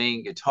with my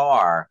main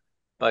guitar,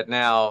 but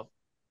now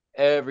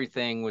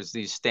everything was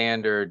these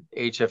standard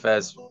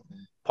HFS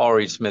Paul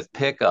Reed Smith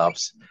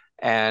pickups.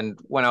 And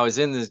when I was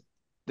in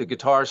the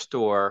guitar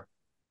store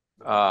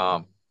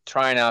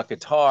trying out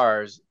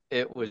guitars,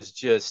 it was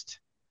just,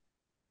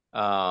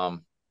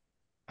 hang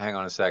on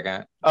a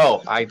second.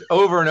 Oh, I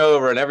over and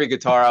over, and every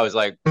guitar I was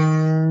like,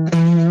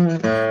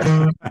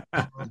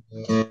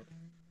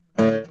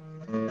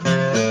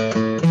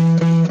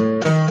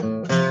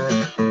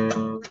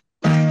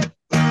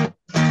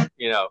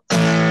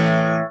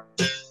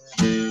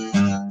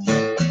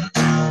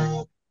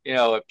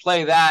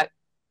 play that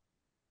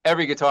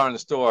every guitar in the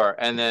store,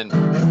 and then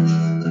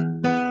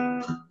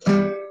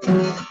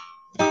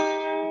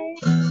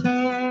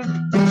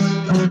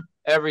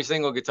every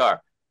single guitar,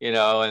 and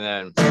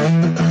then,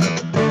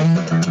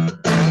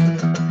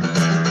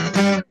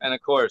 and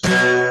of course,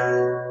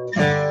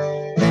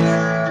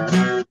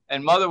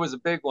 and Mother was a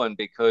big one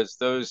because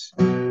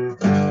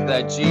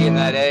that G and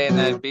that A and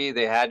that B,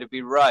 they had to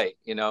be right,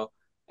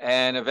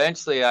 and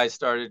eventually I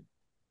started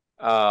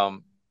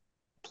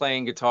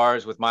playing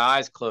guitars with my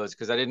eyes closed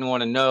because I didn't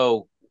want to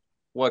know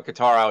what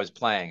guitar I was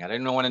playing. I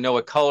didn't want to know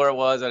what color it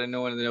was. I didn't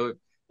want to know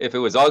if it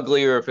was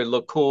ugly or if it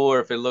looked cool or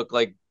if it looked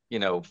like,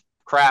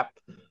 crap.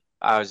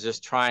 I was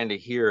just trying to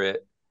hear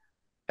it.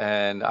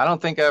 And I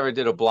don't think I ever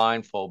did a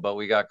blindfold, but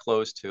we got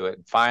close to it.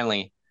 And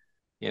finally,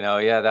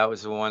 that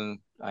was the one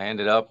I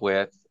ended up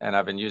with. And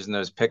I've been using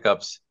those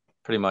pickups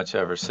pretty much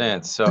ever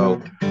since.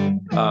 So,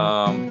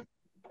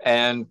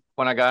 and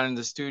when I got into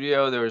the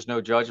studio, there was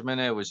no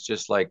judgment. It was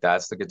just like,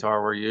 that's the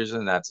guitar we're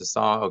using. That's the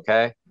song.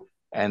 Okay.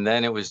 And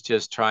then it was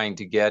just trying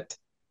to get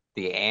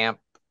the amp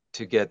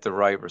to get the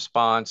right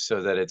response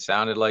so that it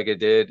sounded like it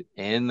did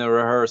in the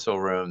rehearsal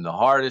room. The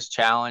hardest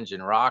challenge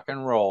in rock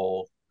and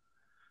roll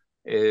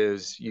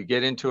is you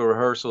get into a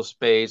rehearsal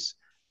space,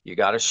 you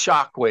got a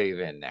shockwave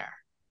in there.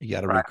 You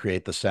got to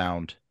recreate the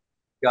sound.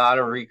 Got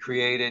to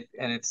recreate it.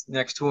 And it's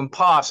next to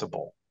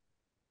impossible.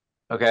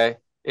 Okay.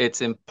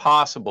 It's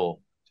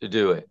impossible to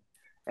do it.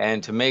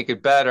 And to make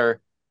it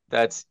better,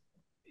 that's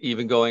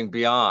even going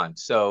beyond.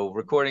 So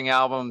recording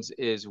albums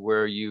is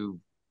where you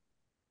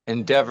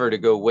endeavor to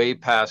go way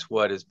past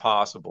what is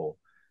possible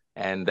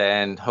and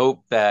then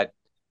hope that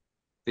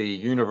the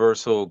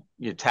universal,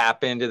 you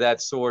tap into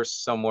that source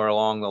somewhere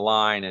along the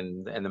line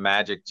and the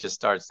magic just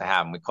starts to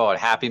happen. We call it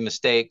happy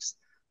mistakes,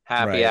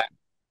 happy right.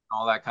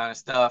 All that kind of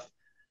stuff.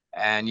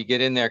 And you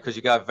get in there because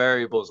you got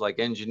variables like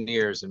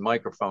engineers and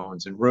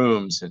microphones and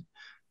rooms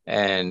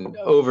and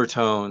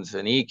overtones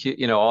and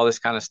EQ, all this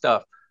kind of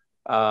stuff.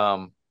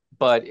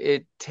 But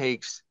it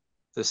takes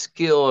the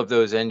skill of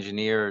those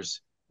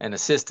engineers and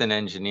assistant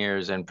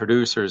engineers and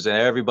producers and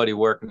everybody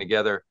working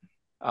together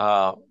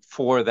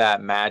for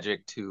that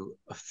magic to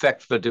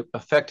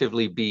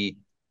effectively be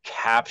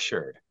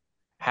captured.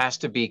 Has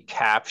to be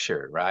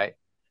captured, right?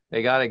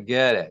 They got to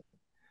get it.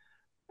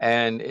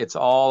 And it's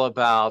all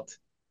about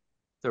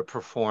the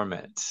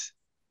performance.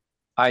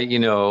 I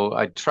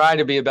try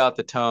to be about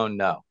the tone.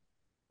 No.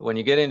 When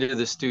you get into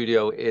the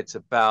studio, it's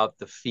about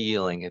the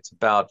feeling. It's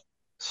about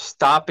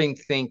stopping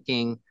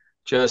thinking,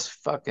 just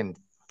fucking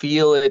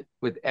feel it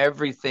with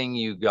everything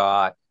you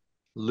got.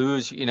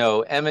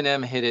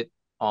 Eminem hit it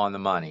on the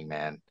money,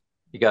 man.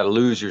 You got to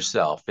lose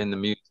yourself in the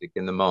music,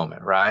 in the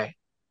moment, right?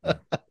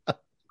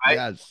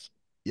 Right?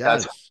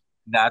 Yes.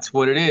 That's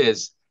what it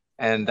is.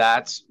 And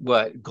that's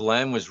what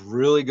Glenn was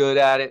really good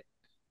at it.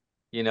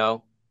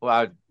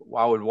 I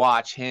would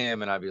watch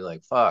him and I'd be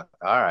like, fuck,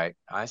 all right,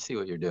 I see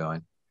what you're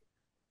doing.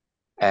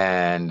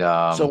 And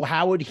so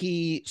how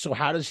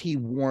does he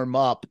warm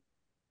up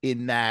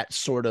in that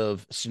sort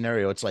of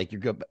scenario? It's like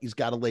he's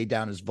got to lay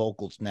down his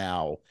vocals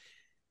now.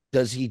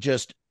 Does he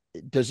just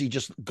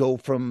go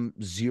from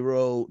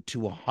 0 to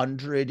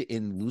 100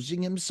 in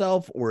losing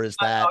himself, or is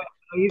that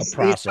a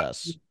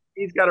process?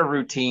 He's got a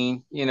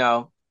routine,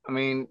 I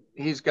mean,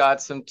 he's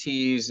got some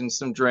teas and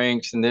some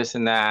drinks and this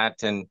and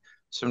that, and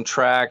some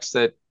tracks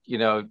that,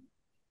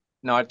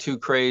 not too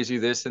crazy,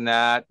 this and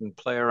that, and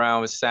play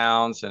around with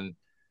sounds. And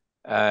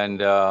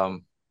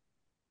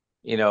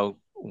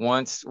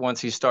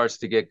once he starts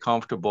to get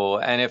comfortable,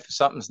 and if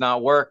something's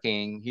not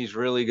working, he's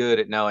really good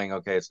at knowing,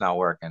 okay, it's not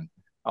working.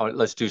 Oh,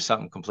 let's do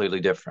something completely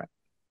different.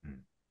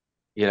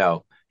 He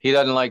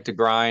doesn't like to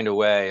grind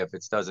away if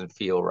it doesn't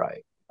feel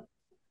right.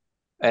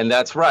 And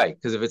that's right,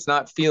 because if it's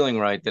not feeling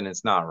right, then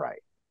it's not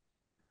right.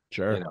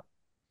 Sure.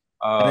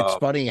 And it's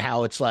funny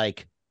how it's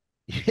like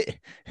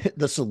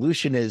the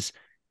solution is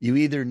you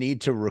either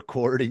need to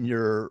record in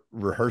your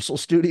rehearsal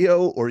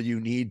studio or you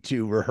need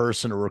to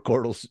rehearse in a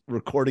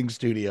recording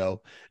studio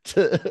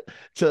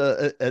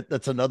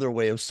that's another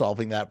way of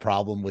solving that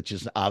problem, which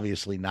is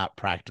obviously not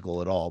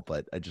practical at all.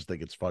 But I just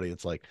think it's funny.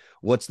 It's like,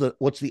 what's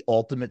the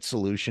ultimate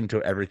solution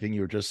to everything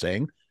you were just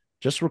saying?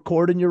 Just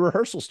record in your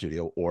rehearsal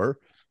studio or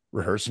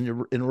rehearse in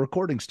a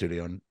recording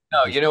studio. And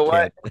no, you know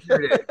what?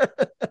 Here it is.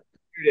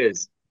 Here it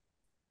is.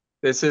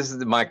 This is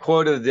my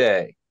quote of the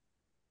day.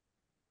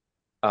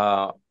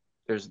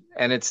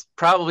 And it's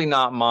probably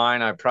not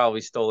mine. I probably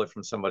stole it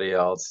from somebody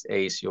else.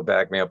 Ace, you'll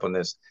back me up on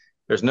this.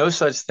 There's no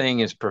such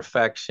thing as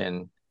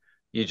perfection.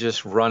 You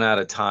just run out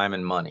of time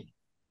and money.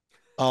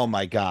 Oh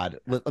my God.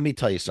 Let me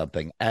tell you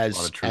something.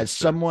 As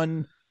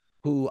someone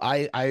who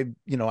I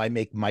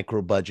make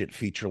micro budget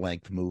feature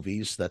length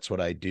movies. That's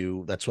what I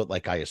do. That's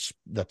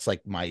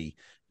like my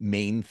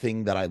main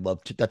thing that I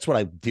love to, that's what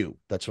I do.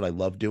 That's what I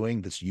love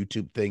doing. This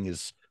YouTube thing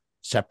is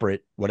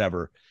separate,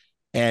 whatever.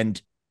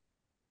 And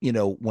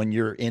when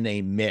you're in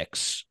a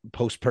mix,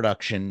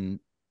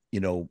 post-production,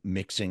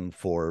 mixing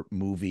for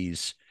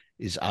movies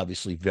is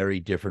obviously very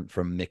different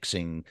from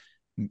mixing,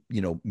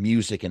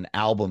 music and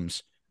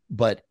albums.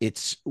 But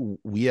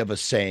we have a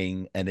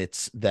saying, and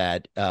it's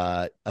that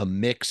a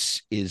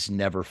mix is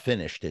never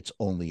finished. It's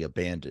only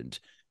abandoned,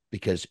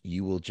 because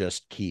you will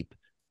just keep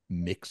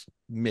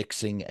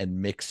mixing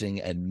and mixing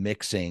and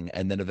mixing.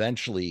 And then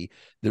eventually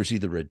there's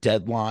either a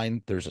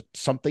deadline,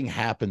 something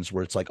happens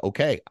where it's like,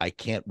 okay, I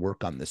can't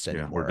work on this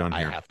anymore. We're done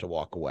here. I have to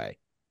walk away.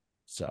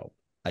 So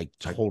I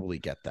totally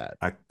get that.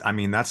 I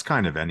mean, that's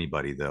kind of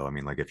anybody though. I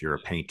mean, like if you're a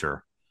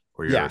painter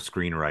or you're a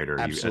screenwriter,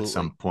 absolutely. You at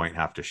some point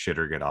have to shit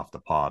or get off the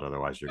pot.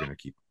 Otherwise you're going to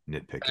keep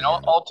nitpicking. And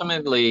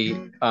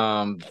ultimately,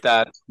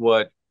 that's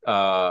what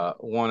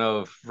one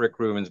of Rick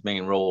Rubin's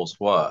main roles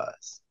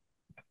was.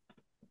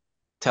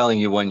 Telling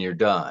you when you're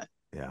done.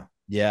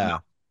 Yeah.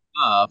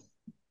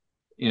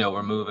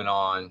 We're moving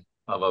on,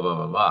 blah, blah, blah,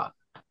 blah, blah.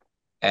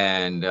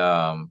 And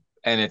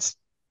it's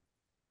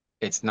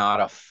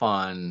not a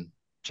fun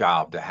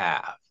job to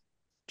have.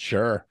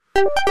 Sure.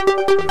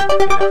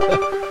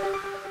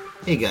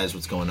 Hey guys,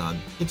 what's going on?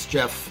 It's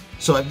Jeff.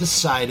 So I've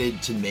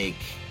decided to make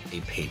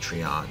a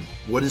Patreon.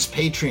 What is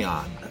Patreon?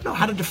 I don't know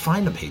how to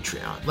define a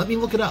Patreon. Let me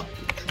look it up.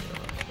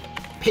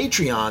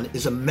 Patreon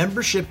is a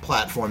membership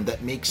platform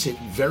that makes it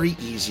very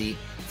easy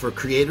for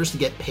creators to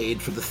get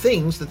paid for the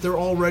things that they're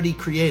already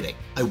creating.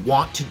 I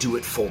want to do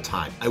it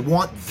full-time. I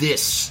want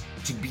this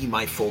to be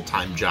my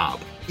full-time job.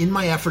 In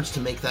my efforts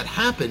to make that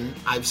happen,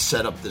 I've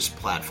set up this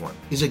platform.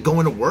 Is it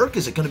going to work?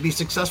 Is it going to be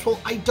successful?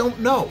 I don't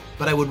know,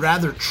 but I would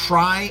rather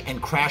try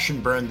and crash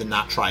and burn than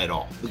not try at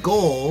all. The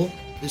goal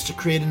is to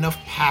create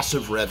enough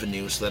passive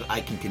revenue so that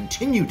I can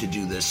continue to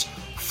do this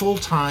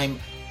full-time,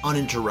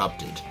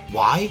 uninterrupted.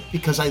 Why?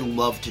 Because I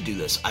love to do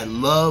this. I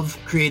love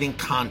creating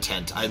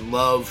content. I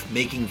love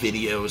making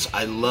videos.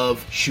 I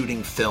love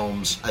shooting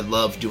films. I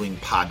love doing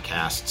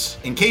podcasts.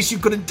 In case you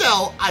couldn't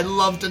tell, I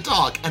love to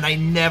talk and I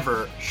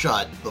never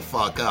shut the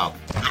fuck up.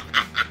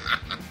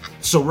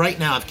 So right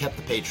now I've kept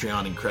the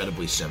Patreon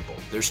incredibly simple.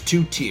 There's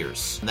 2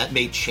 tiers, and that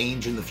may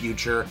change in the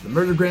future. The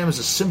Murdergram is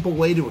a simple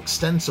way to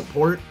extend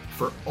support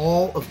for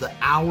all of the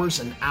hours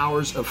and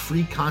hours of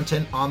free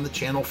content on the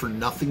channel for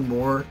nothing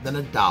more than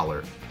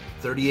 $1.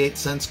 38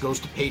 cents goes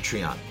to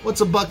Patreon.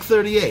 What's a buck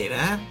 38,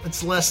 eh?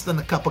 It's less than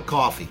a cup of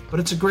coffee, but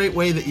it's a great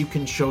way that you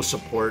can show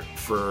support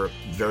for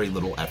very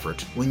little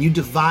effort. When you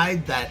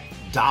divide that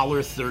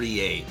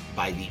 $1.38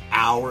 by the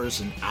hours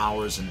and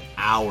hours and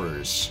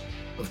hours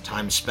of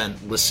time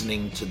spent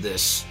listening to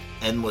this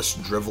endless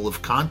drivel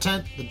of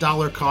content, the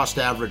dollar cost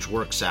average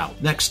works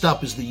out. Next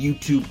up is the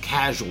YouTube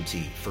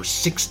Casualty for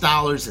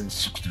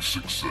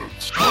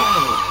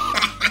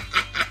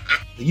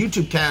 $6.66. The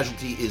YouTube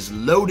Casualty is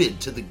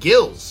loaded to the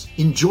gills.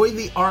 Enjoy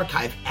the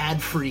archive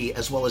ad-free,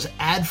 as well as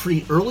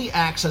ad-free early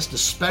access to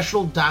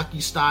special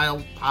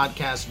docu-style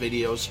podcast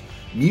videos,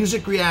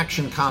 music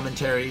reaction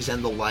commentaries,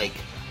 and the like,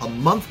 a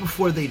month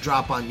before they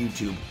drop on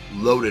YouTube,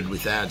 loaded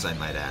with ads, I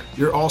might add.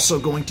 You're also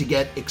going to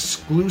get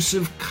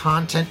exclusive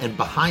content and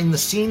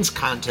behind-the-scenes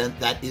content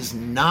that is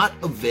not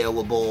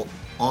available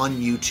on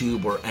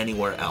YouTube or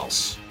anywhere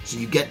else. So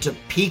you get to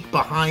peek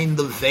behind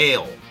the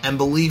veil. And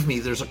believe me,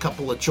 there's a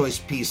couple of choice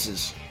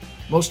pieces.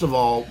 Most of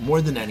all,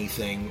 more than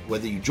anything,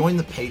 whether you join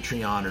the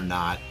Patreon or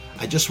not,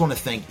 I just want to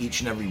thank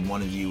each and every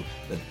one of you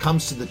that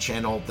comes to the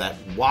channel, that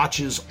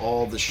watches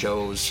all the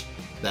shows,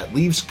 that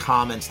leaves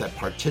comments, that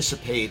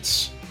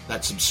participates,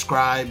 that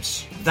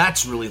subscribes.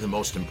 That's really the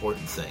most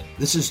important thing.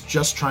 This is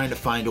just trying to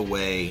find a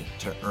way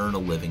to earn a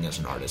living as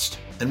an artist.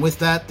 And with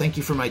that, thank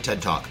you for my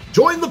TED Talk.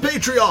 Join the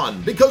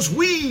Patreon, because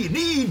we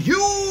need you!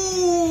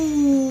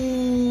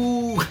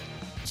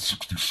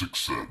 66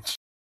 cents.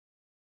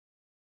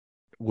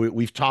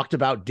 We've talked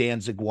about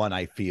Danzig 1,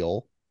 I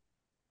feel,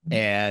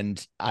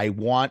 and I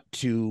want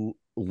to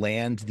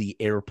land the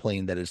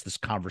airplane that is this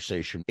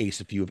conversation.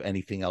 Ace, if you have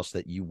anything else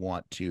that you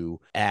want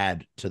to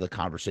add to the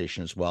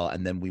conversation as well,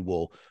 and then we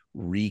will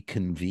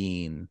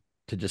reconvene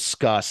to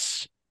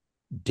discuss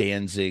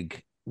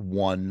Danzig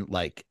 1,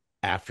 like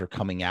after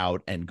coming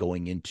out and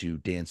going into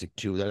Danzig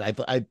 2.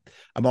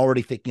 I'm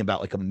already thinking about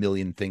like a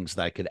million things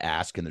that I could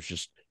ask, and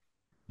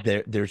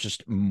there's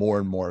just more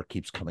and more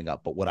keeps coming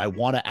up. But what I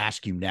want to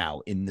ask you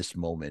now in this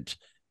moment,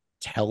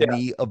 tell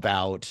me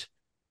about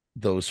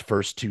those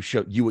first two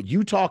shows.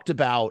 You talked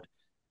about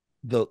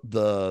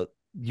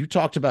you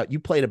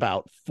played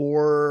about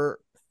four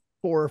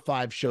or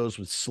five shows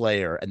with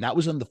Slayer, and that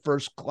was in the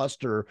first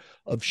cluster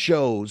of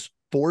shows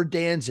for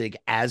Danzig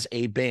as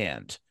a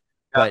band.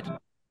 But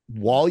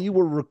while you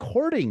were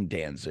recording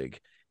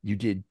Danzig, you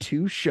did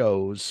two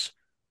shows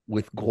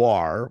with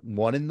Guar,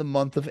 one in the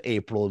month of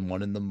April and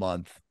one in the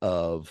month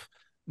of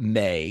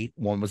May.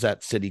 One was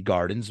at City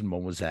Gardens and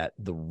one was at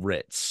the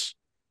Ritz.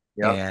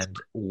 Yep. And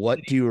what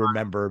do you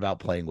remember about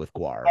playing with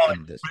Guar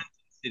in this?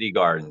 City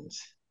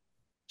Gardens,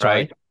 Sorry?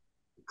 Right?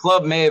 The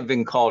club may have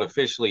been called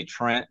officially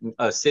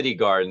City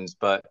Gardens,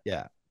 but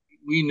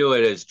we knew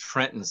it as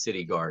Trenton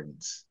City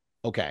Gardens.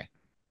 Okay.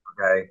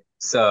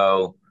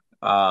 So,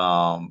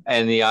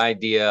 and the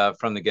idea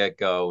from the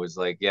get-go was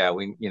like,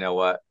 you know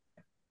what?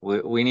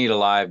 We need a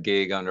live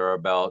gig under our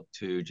belt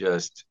to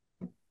just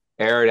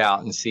air it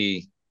out and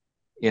see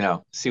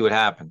what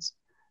happens,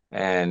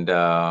 and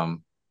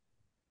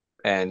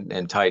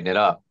tighten it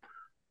up,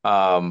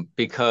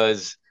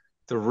 because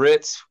the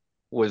Ritz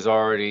was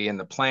already in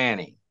the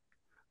planning,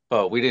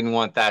 but we didn't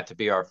want that to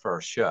be our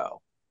first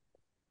show.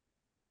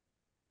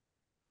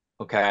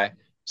 Okay,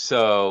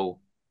 so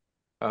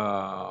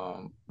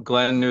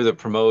Glenn knew the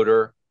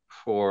promoter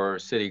for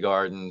City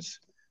Gardens,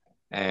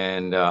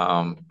 and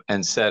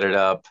set it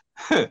up.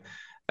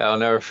 I'll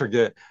never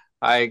forget.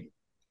 I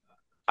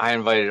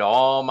invited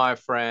all my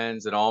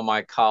friends and all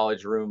my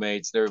college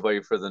roommates and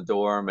everybody for the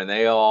dorm, and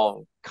they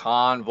all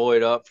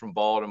convoyed up from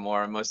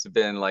Baltimore. It must have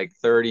been like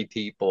 30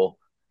 people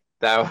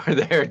that were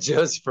there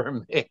just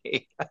for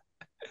me.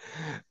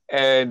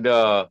 And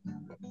the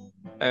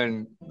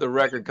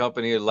record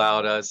company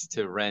allowed us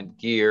to rent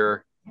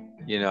gear,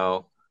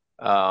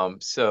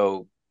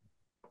 so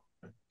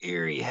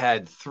Erie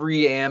had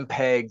 3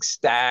 Ampeg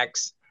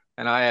stacks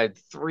and I had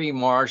 3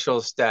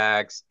 Marshall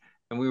stacks,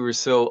 and we were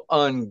so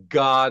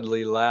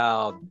ungodly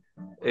loud.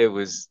 It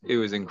was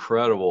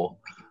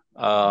incredible.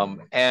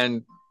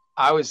 And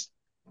I was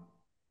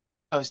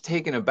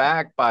taken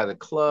aback by the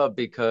club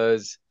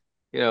because,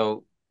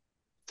 the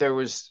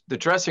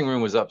dressing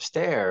room was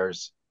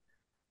upstairs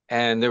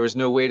and there was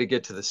no way to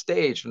get to the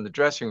stage from the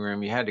dressing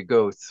room. You had to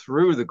go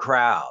through the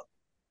crowd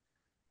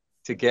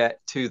to get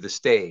to the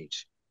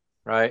stage.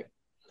 Right.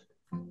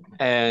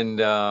 And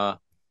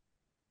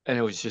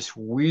it was just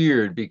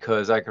weird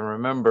because I can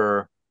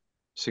remember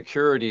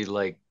security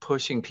like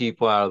pushing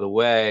people out of the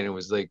way, and it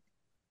was like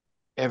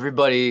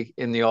everybody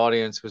in the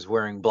audience was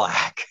wearing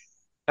black.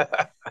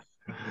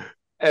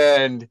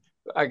 And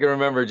I can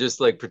remember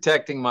just like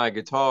protecting my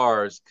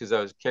guitars because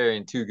I was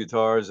carrying 2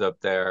 guitars up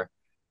there,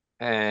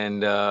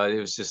 and it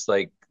was just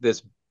like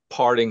this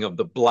parting of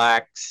the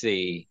Black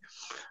Sea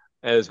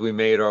as we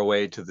made our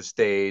way to the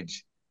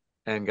stage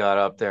and got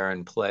up there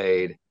and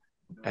played.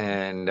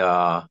 And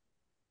I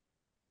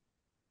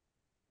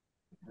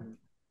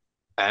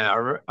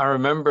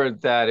remember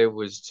that it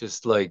was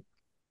just like,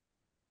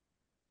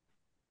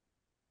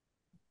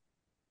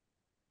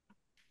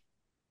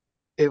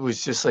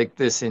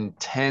 this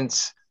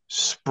intense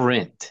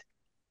sprint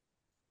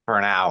for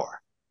an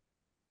hour.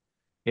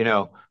 You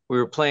know, we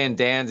were playing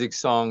Danzig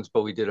songs,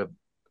 but we did a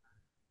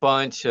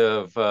bunch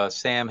of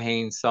Sam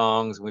Hain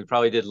songs. We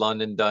probably did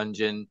London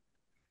Dungeon,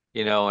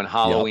 you know, and Yep.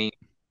 Halloween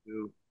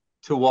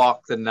to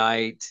Walk the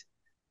Night.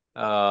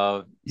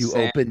 You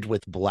opened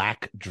with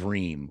Black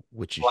Dream,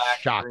 which is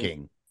Black Dream.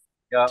 shocking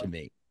Yep. to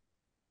me.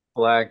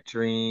 Black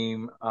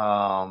Dream.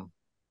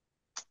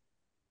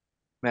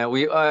 Man,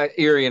 we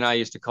Erie and I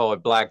used to call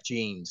it Black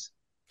Jeans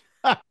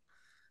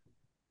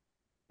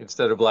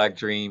instead of Black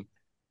Dream.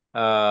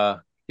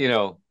 You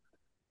know,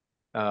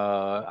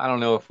 I don't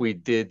know if we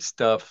did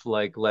stuff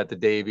like Let the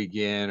Day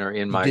Begin or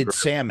In You My did Grave.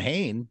 Sam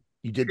Hain.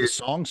 You did the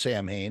song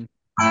Sam Hain.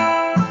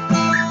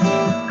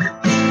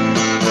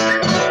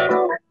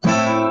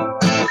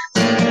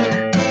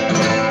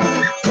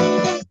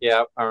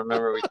 Yeah, I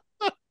remember we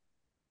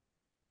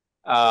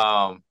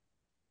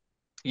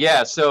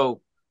yeah,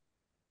 so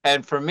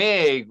and for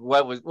me,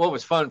 what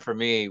was fun for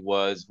me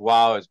was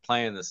while I was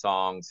playing the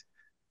songs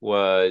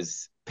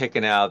was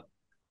picking out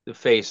the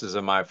faces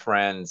of my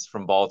friends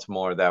from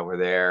Baltimore that were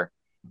there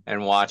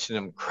and watching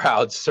them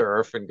crowd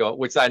surf and go,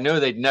 which I knew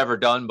they'd never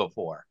done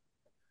before.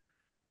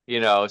 You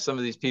know, some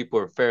of these people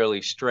are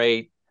fairly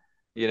straight,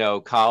 you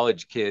know,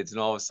 college kids, and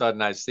all of a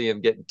sudden I see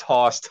them getting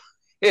tossed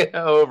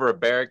over a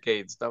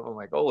barricade and stuff. I'm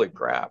like, holy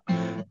crap.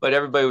 But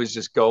everybody was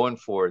just going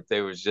for it.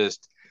 They was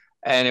just,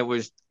 and it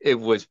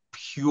was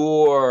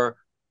pure,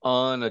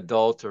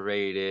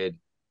 unadulterated,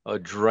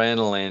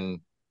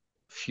 adrenaline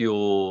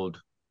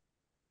fueled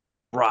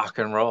rock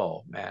and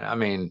roll, man. I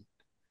mean,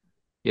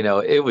 you know,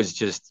 it was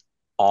just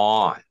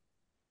on.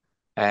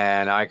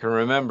 And I can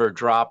remember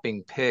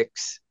dropping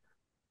pics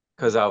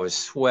because I was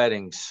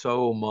sweating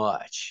so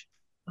much,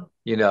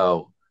 you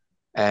know,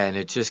 and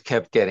it just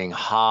kept getting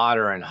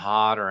hotter and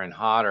hotter and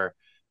hotter.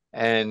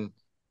 And,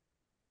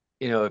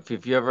 you know, if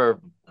you ever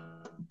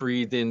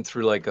breathed in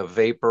through like a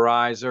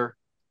vaporizer,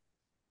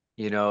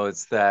 you know,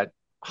 it's that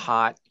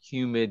hot,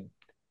 humid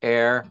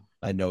air.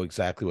 I know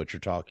exactly what you're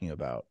talking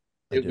about.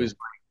 It was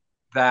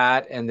like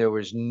that, and there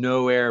was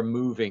no air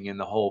moving in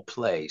the whole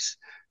place.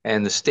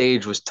 And the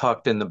stage was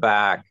tucked in the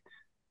back,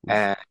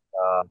 and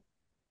uh,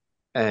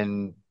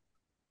 and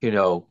you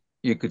know,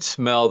 you could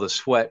smell the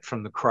sweat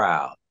from the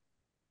crowd.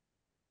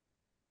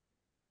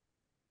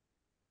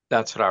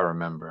 That's what I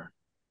remember.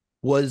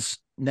 Was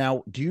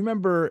now, do you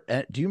remember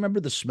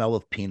the smell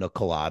of pina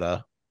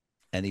colada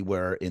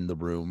anywhere in the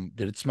room?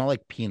 Did it smell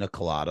like pina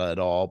colada at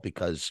all?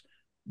 Because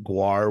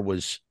Guar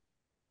was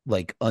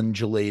like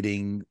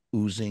undulating,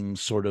 oozing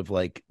sort of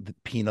like the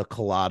pina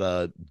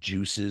colada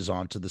juices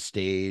onto the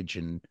stage.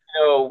 And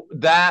You know,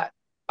 that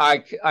I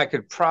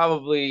could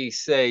probably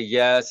say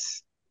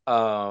yes,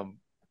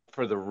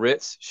 for the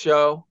Ritz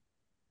show,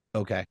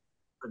 okay,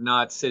 but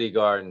not City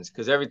Gardens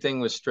because everything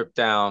was stripped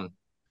down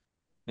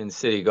in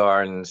City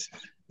Gardens.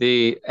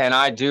 And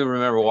I do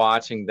remember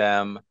watching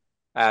them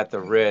at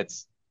the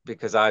Ritz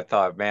because I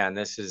thought, man,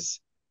 this is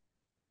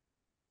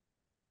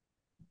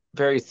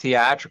very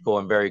theatrical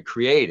and very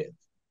creative.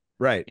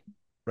 right,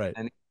 right.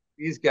 And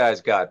these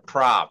guys got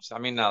props. I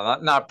mean,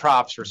 not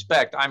props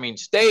respect. I mean,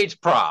 stage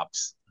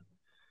props.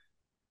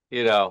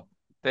 You know,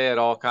 they had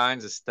all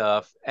kinds of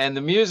stuff, and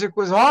the music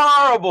was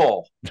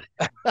horrible.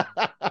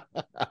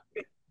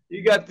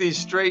 You got these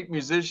straight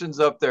musicians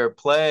up there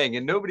playing,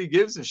 and nobody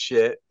gives a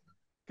shit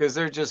because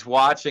they're just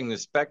watching the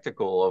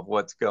spectacle of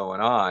what's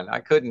going on. I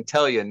couldn't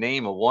tell you a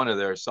name of one of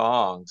their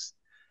songs.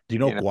 Do you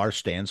know You what Guar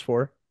stands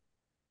for?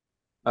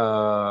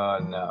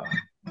 No.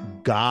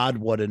 God,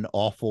 what an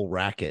awful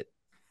racket.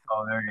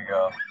 Oh, there you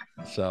go.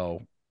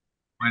 So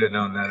Might have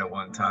known that at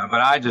one time,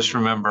 but I just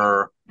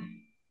remember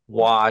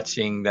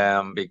watching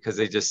them because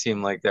they just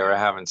seemed like they were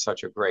having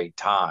such a great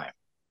time,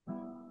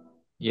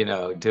 you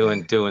know,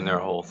 doing their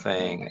whole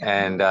thing.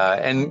 And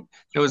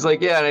it was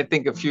like, yeah, and I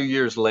think a few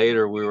years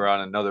later we were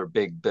on another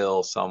big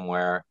bill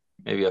somewhere,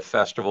 maybe a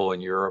festival in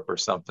Europe or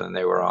something, and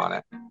they were on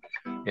it,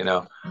 you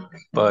know.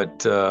 But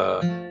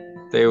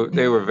they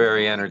were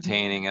very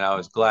entertaining, and I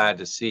was glad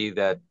to see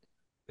that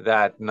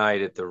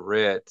night at the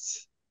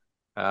Ritz.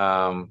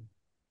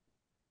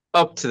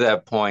 Up to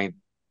that point,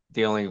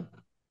 the only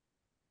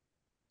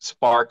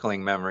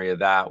sparkling memory of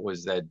that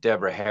was that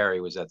Deborah Harry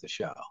was at the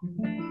show.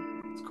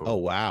 That's cool. oh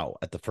wow.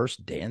 At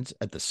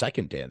the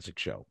second Danzig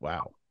show.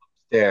 Wow.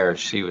 There,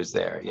 she was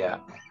there. Yeah,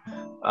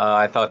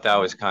 I thought that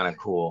was kind of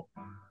cool.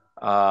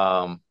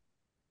 Um,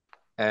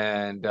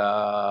 and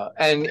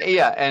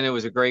yeah, and it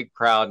was a great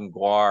crowd, and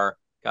Guar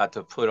got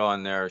to put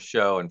on their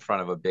show in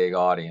front of a big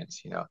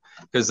audience, you know,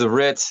 because the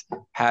Ritz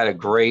had a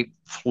great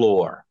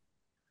floor.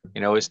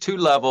 You know, it's two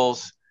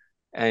levels,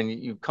 and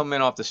you come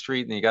in off the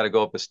street, and you got to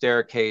go up a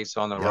staircase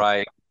on the Yep.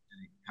 right,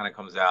 and it kind of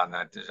comes out, and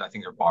I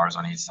think there are bars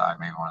on each side,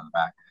 maybe one in the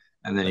back,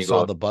 and then I you saw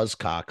go. the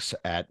Buzzcocks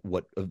at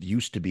what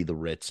used to be the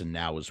Ritz and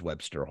now is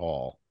Webster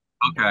Hall.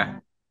 Okay.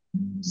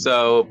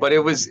 So, but it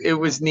was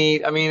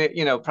neat. I mean,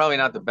 you know, probably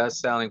not the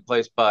best sounding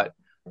place, but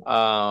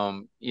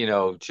you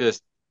know,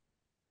 just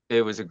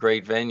it was a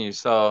great venue.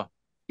 So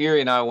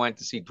Erie and I went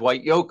to see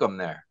Dwight Yoakam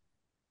there.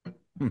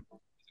 Hmm.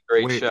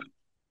 Great Wait, show.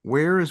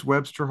 where is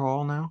Webster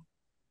Hall now?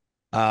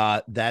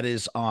 That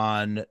is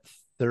on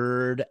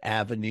 3rd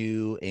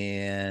Avenue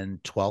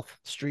and 12th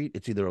Street.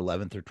 It's either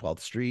 11th or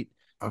 12th Street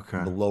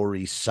on the Lower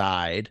East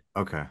Side.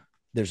 Okay.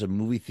 There's a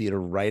movie theater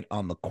right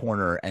on the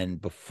corner.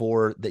 And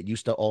before that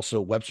used to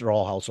also, Webster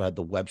Hall also had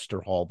the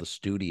Webster Hall, the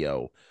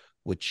studio,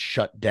 which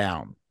shut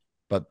down.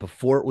 But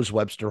before it was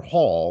Webster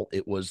Hall,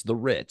 it was the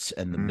Ritz,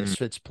 and the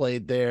Misfits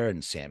played there,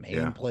 and Sam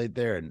Hain played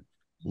there, and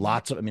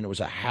lots of, I mean, it was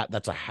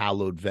that's a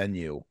hallowed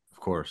venue. Of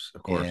course.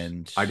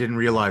 And I didn't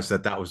realize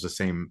that was the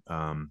same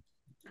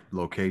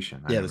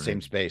location. The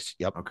same space.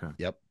 Yep. Okay.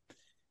 Yep.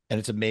 And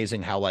it's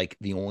amazing how like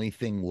the only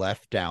thing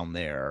left down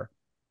there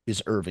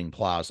is Irving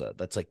Plaza.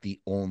 That's like the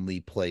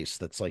only place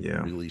that's like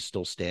really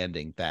still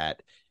standing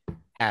that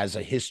has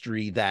a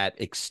history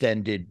that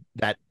extended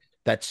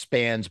that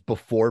spans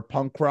before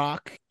punk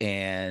rock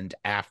and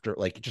after,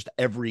 like just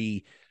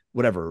every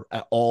whatever,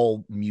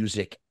 all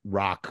music,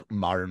 rock,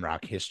 modern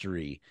rock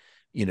history,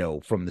 you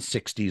know, from the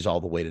 60s all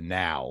the way to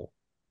now.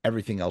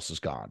 Everything else is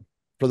gone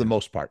for the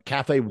most part.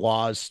 Cafe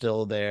was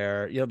still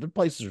there. You know, the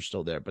places are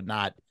still there, but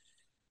not.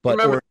 But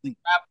remember the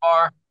Scrap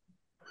Bar?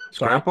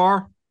 Scrap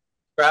Bar?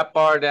 Scrap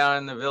Bar down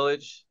in the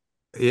Village?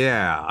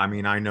 Yeah, I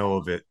mean, I know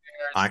of it.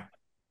 I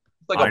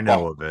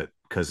know of it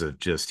because of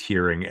just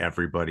hearing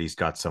everybody's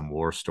got some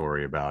war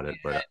story about it,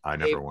 but I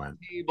never went.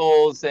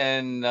 Tables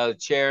and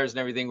chairs and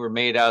everything were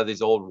made out of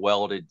these old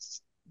welded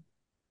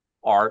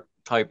art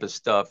type of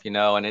stuff, you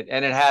know, and it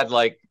had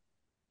like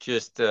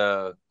just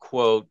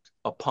quote,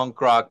 a punk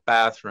rock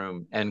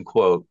bathroom, end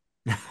quote.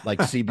 Like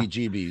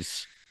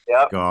CBGB's.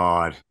 Yeah.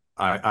 God,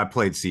 I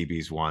played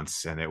CB's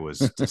once and it was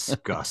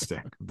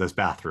disgusting. This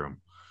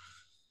bathroom.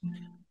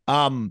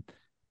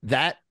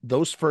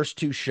 Those first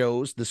two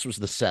shows, this was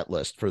the set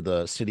list for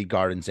the City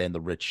Gardens and the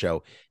Ritz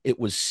show. It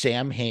was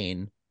Sam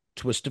Hain,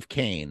 Twist of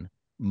Cain,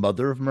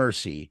 Mother of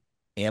Mercy,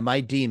 Am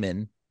I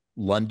Demon,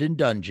 London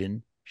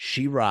Dungeon,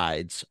 She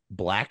Rides,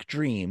 Black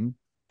Dream,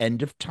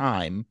 End of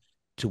Time,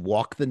 To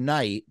Walk the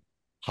Night,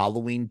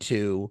 Halloween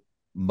 2,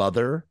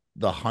 Mother,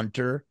 The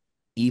Hunter,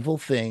 Evil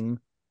Thing,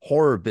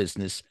 Horror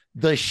Business,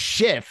 The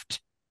Shift.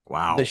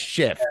 Wow. The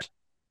Shift,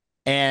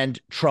 and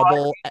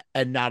Trouble,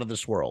 and Not of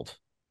This World.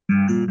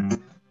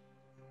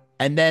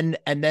 And then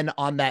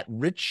on that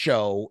Ritz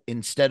show,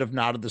 instead of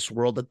Not of This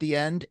World at the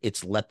end,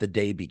 it's Let the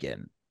Day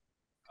Begin.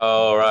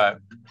 Oh, right.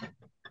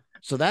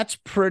 So that's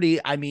pretty,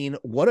 I mean,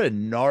 what a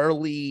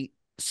gnarly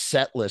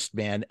set list,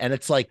 man. And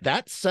it's like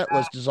that set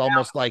list is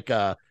almost like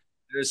a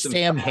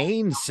Sam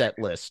Hain set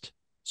list.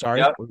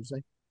 Sorry, what did you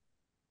say?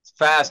 It's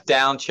fast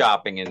down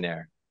chopping in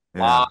there.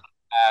 Yeah.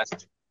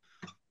 Fast.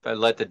 But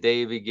Let the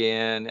Day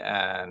Begin,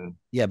 and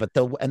but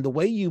the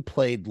way you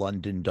played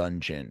London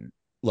Dungeon,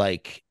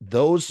 like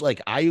those,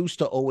 like I used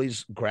to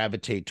always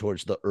gravitate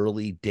towards the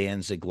early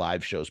Danzig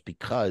live shows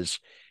because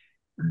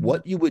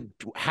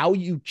how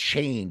you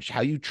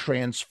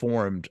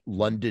transformed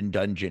London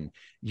Dungeon,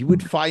 you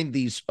would find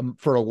these,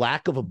 for a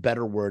lack of a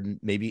better word, and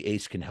maybe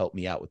Ace can help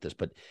me out with this,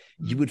 but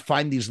you would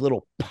find these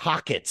little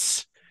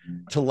pockets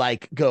to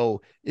like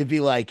go, it'd be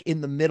like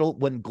in the middle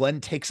when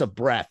Glenn takes a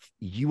breath,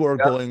 you are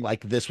going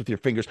like this with your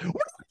fingers.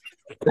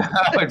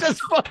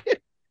 Just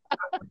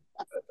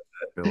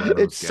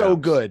it's so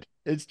good.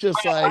 It's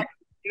just like,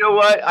 you know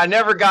what? I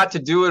never got to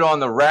do it on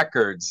the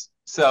records,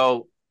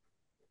 so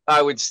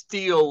I would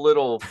steal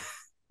little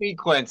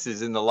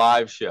sequences in the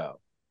live show.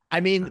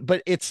 I mean,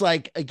 but it's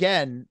like,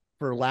 again,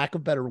 for lack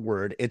of a better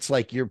word, it's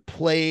like you're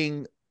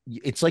playing,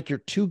 it's like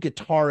you're two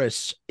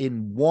guitarists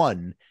in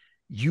one.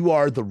 You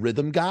are the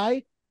rhythm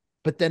guy,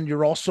 but then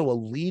you're also a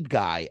lead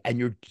guy, and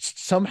you're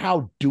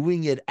somehow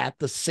doing it at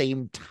the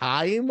same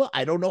time.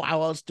 I don't know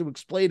how else to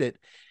explain it.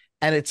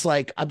 And it's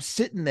like, I'm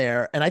sitting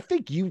there, and I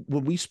think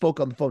when we spoke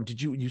on the phone,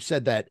 you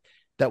said that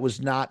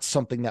was not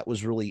something that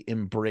was really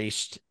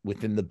embraced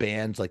within the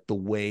bands, like the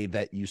way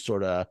that you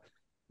sort of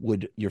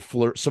would,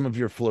 some of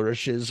your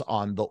flourishes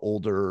on the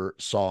older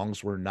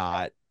songs were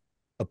not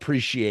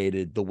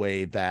appreciated the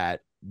way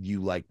that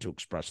you like to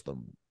express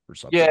them. Or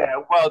something. Yeah,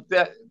 well,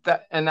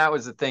 that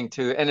was the thing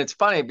too, and it's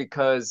funny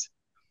because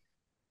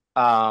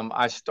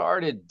I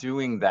started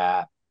doing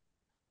that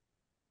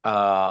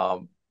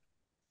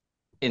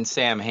in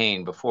Sam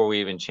Hain before we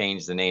even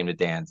changed the name to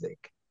Danzig,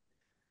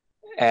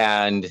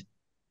 and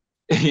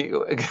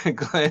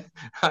Glenn,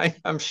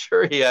 I'm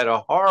sure he had a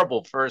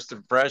horrible first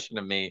impression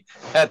of me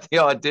at the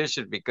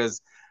audition because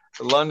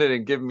London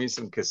had given me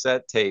some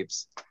cassette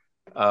tapes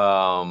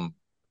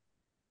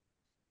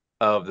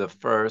of the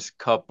first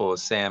couple of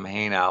Sam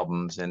Hain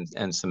albums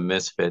and some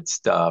Misfits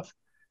stuff.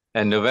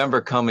 And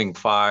November Coming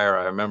Fire,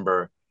 I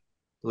remember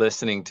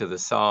listening to the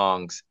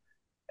songs,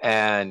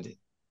 and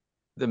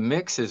the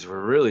mixes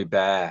were really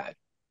bad.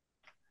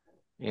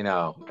 You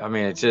know, I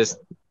mean, it's just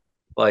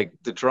like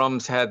the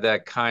drums had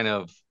that kind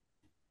of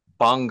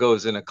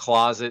bongos in a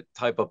closet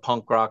type of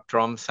punk rock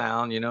drum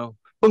sound, you know,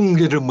 you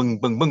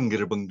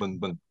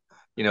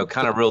know,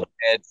 kind of real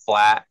dead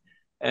flat.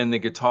 And the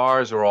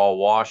guitars are all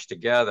washed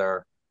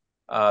together.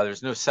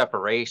 There's no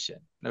separation,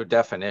 no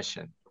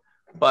definition,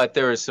 but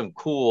there's some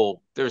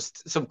cool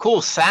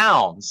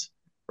sounds,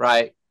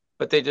 right?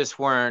 But they just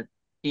weren't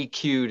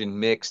EQ'd and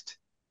mixed,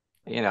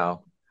 you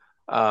know.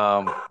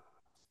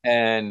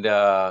 And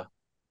I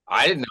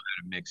didn't know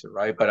how to mix it,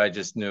 right? But I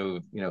just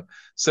knew, you know.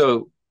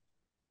 So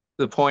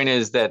the point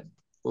is that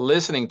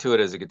listening to it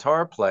as a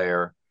guitar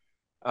player,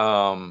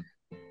 I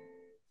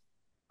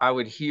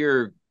would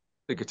hear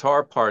the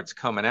guitar parts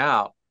coming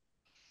out.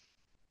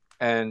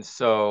 And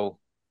so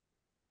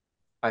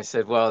I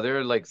said, well, there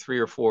are like 3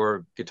 or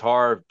 4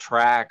 guitar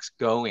tracks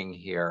going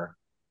here.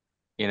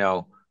 You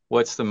know,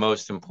 what's the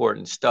most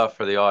important stuff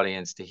for the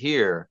audience to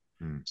hear?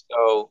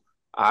 So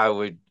I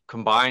would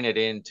combine it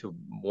into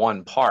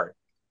one part.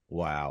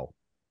 Wow.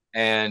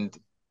 And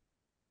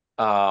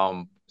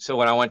so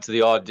when I went to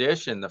the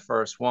audition, the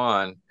first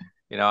one,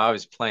 you know, I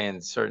was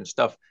playing certain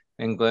stuff,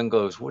 and Glenn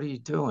goes, "What are you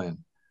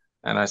doing?"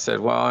 And I said,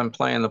 "Well, I'm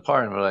playing the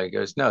part." And he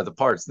goes, "No, the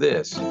part's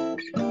this." And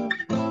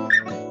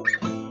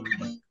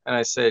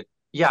I said,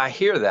 "Yeah, I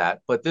hear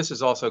that, but this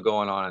is also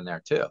going on in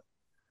there too."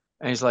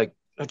 And he's like,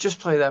 "Oh, just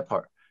play that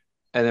part."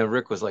 And then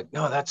Rick was like,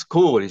 "No, that's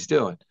cool what he's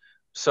doing."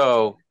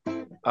 So,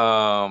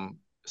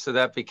 so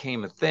that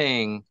became a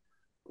thing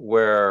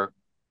where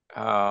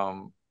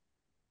I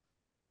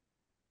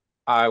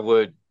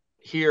would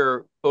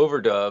hear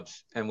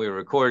overdubs, and we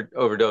record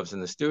overdubs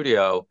in the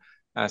studio.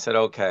 And I said,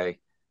 okay,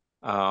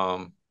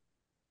 I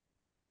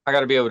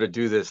got to be able to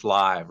do this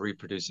live,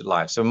 reproduce it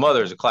live. So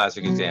Mother's a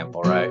classic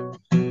example, right?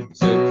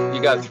 So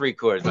you got 3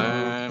 chords,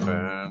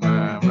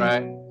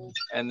 right?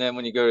 And then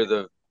when you go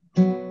to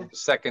the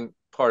second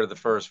part of the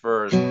first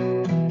verse,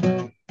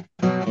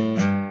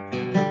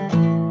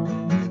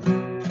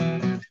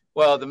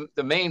 well,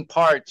 the main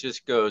part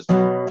just goes.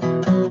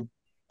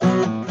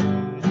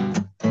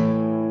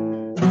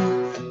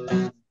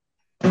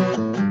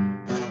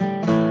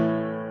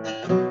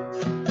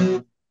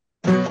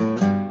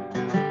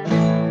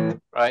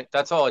 Right?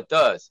 That's all it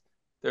does.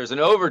 There's an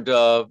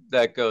overdub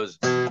that goes.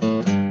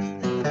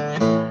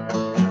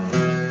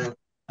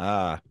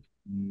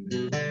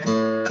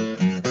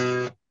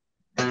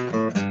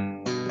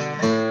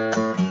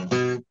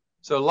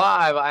 So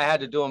live, I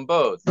had to do them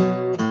both.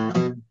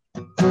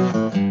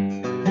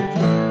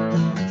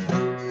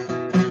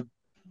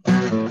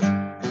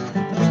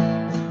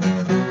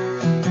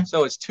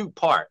 So it's 2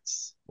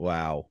 parts.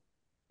 Wow.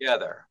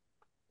 Together.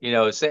 You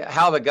know, say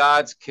How the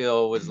Gods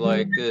Kill was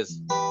like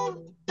this.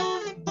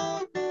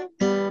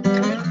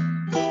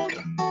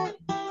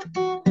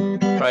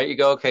 Right? You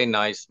go, okay,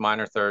 nice,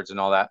 minor thirds and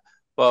all that.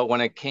 But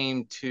when it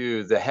came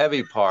to the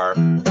heavy part,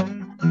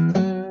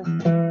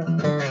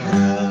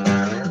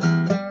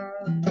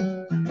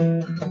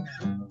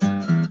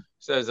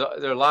 so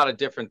there are a lot of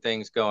different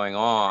things going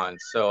on.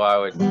 So I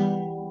would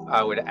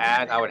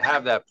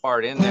have that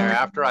part in there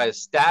after I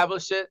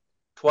establish it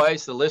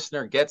twice. The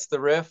listener gets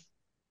the riff,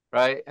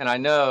 right? And I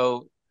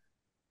know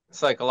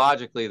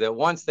psychologically that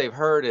once they've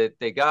heard it,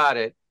 they got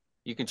it.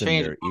 You can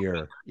change your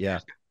ear, yeah,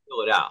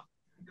 fill it out.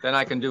 Then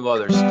I can do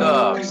other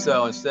stuff.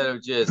 So instead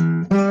of just, so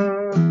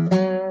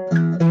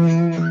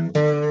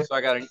I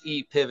got an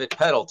E pivot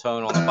pedal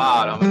tone on the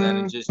bottom, and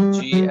then just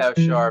G, F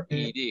sharp,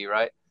 E, D,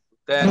 right?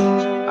 Then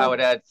I would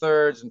add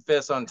thirds and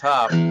fifths on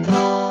top.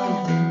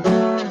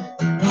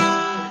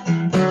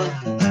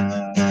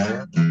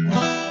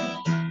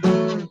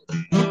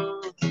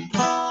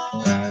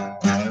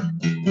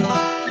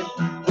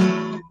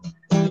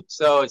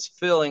 So it's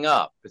filling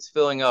up. It's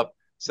filling up.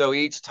 So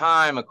each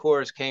time a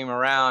chorus came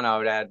around, I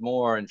would add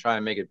more and try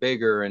and make it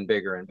bigger and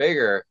bigger and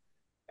bigger,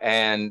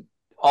 and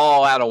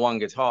all out of one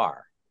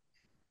guitar.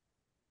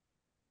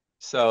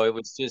 So it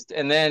was just,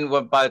 and then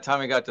by the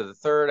time we got to the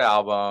third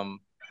album,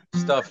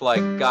 stuff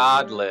like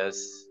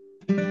Godless,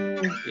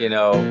 you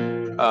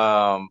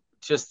know,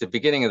 just the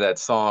beginning of that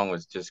song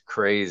was just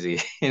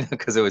crazy, you know,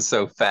 because it was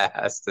so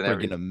fast and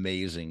everything.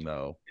 Amazing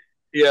though.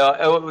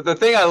 Yeah, the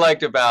thing I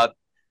liked about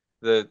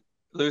the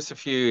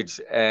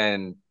Lucifuge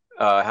and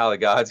How the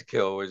Gods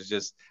Kill was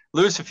just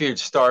Lucifuge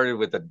started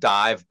with a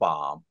dive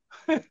bomb,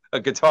 a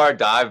guitar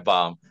dive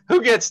bomb.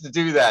 Who gets to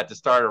do that to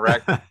start a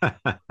record?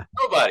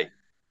 Nobody.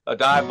 A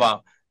dive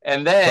bomb.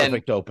 And then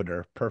perfect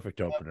opener.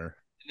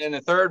 And then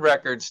the third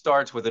record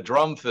starts with a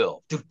drum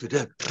fill.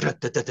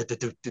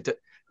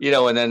 You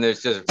know, and then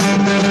there's just,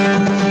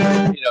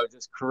 you know,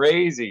 just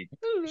crazy.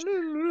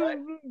 Right?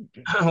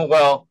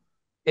 Well,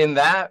 in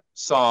that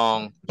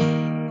song,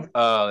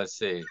 let's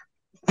see.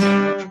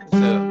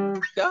 So,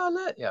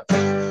 yeah.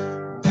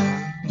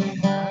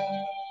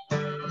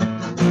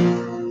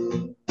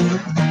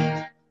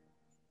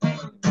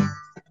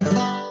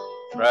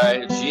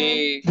 Right,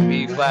 G,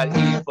 B flat,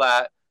 E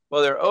flat.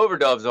 Well, there are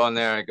overdubs on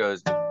there, and it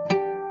goes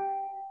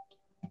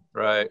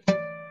right.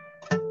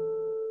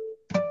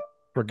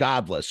 For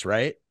Godless,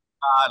 right?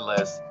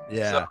 Godless.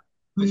 Yeah. So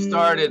I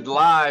started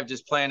live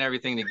just playing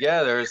everything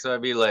together. So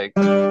I'd be like,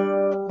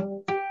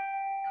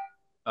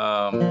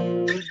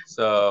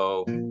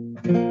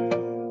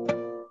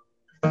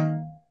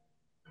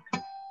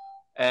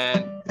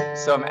 and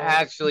so I'm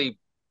actually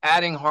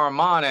adding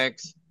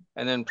harmonics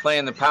and then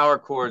playing the power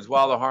chords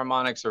while the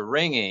harmonics are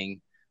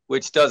ringing,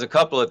 which does a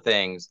couple of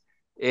things.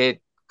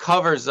 It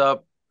covers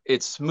up,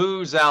 it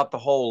smooths out the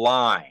whole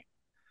line.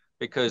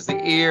 because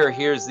the ear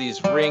hears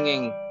these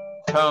ringing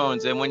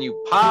tones, and when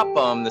you pop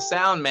them, the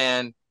sound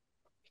man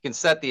can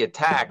set the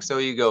attack. So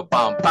you go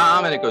bam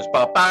bam, and it goes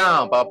ba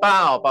bam ba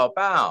bam ba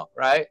bam,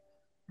 right?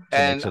 So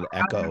and makes an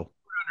echo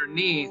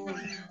underneath,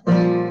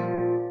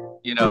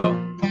 you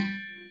know.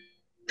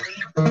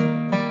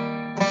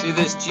 See,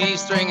 this G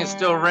string is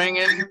still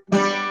ringing.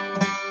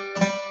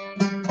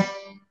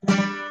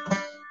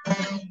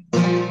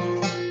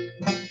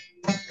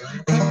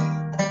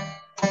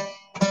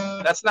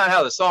 That's not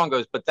how the song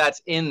goes, but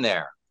that's in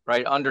there,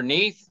 right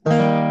underneath.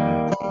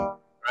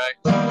 Right.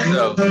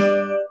 So,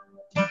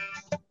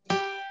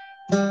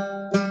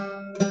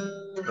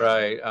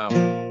 right.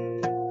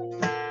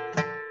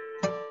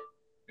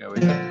 Yeah, we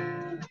go.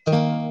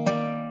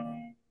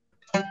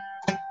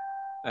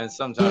 And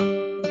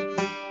sometimes,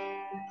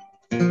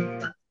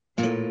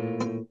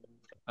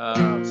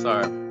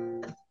 sorry.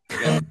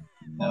 Again,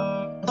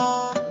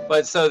 no.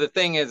 But so the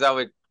thing is, I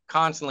would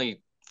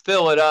constantly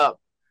fill it up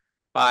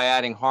by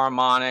adding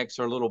harmonics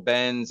or little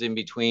bends in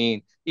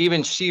between.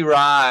 Even She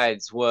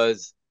Rides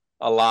was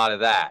a lot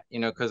of that, you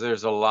know, because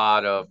there's a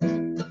lot of.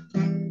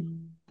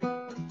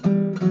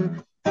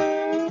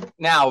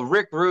 Now,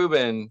 Rick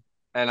Rubin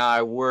and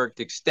I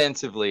worked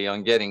extensively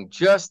on getting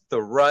just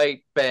the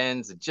right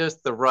bends at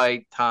just the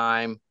right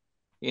time,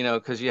 you know,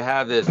 because you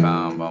have this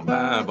bum bum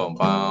bum bum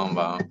bum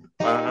bum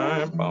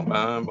bum bum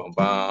bum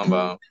bum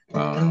bum bum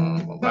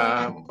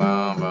bum bum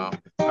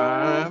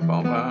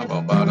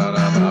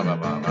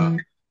bum bum.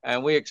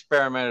 And we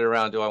experimented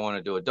around, do I want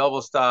to do a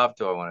double stop?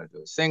 Do I want to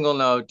do a single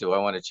note? Do I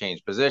want to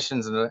change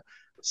positions? And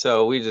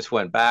so we just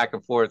went back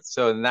and forth.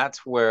 So and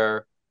that's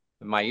where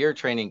my ear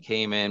training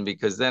came in,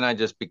 because then I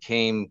just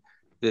became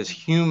this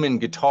human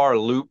guitar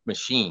loop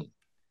machine.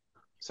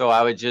 So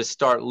I would just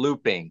start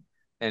looping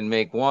and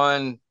make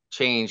one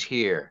change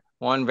here,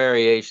 one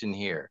variation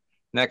here.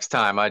 Next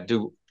time I'd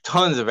do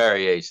tons of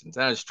variations.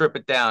 Then I'd strip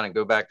it down and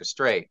go back to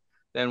straight.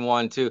 Then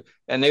 1, 2,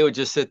 and they would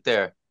just sit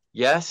there.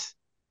 Yes,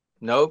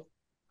 nope,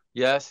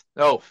 yes,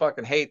 oh,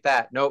 fucking hate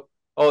that. Nope.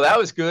 Oh, that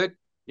was good.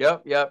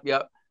 Yep, yep,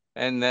 yep.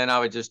 And then I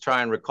would just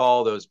try and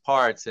recall those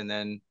parts, and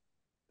then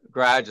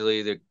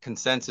gradually the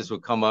consensus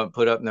would come up,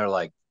 put up, and they're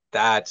like,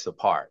 that's a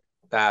part.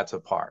 That's a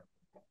part.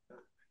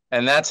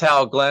 And that's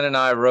how Glenn and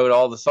I wrote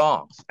all the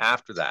songs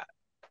after that.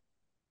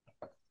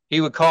 He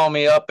would call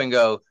me up and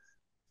go,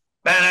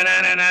 and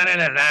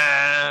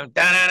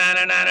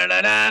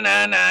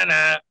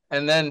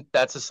then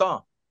that's a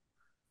song.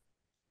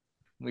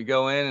 We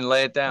go in and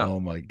lay it down. Oh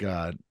my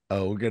God.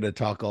 Oh, we're going to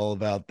talk all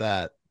about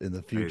that in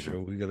the future.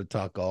 We're going to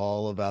talk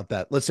all about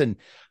that. Listen,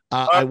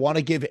 I want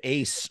to give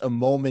Ace a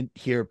moment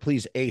here.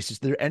 Please, Ace, is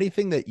there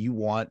anything that you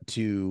want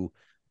to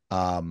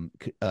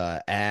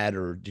add,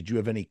 or did you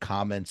have any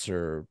comments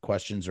or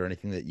questions or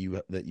anything that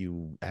you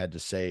had to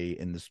say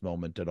in this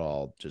moment at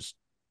all? Just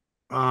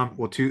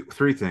well,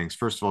 3 things.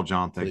 First of all,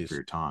 John, thank you for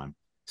your time.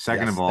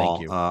 Second of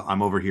all,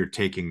 I'm over here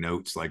taking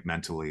notes, like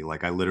mentally,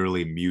 like I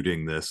literally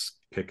muting this,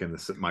 picking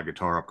my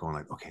guitar up, going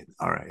like, okay,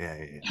 all right,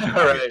 yeah.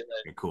 All right,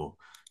 okay, cool.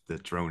 The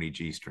droney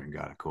G string,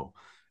 got it, cool.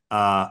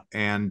 Man,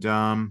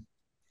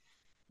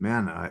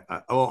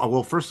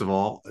 well, first of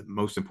all,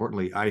 most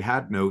importantly, I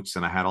had notes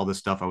and I had all this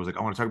stuff. I was like,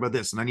 I want to talk about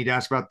this and I need to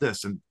ask about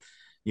this. And,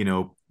 you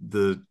know,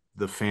 the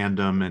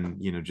fandom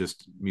and, you know,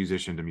 just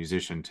musician to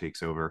musician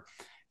takes over.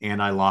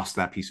 And I lost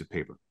that piece of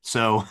paper.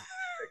 So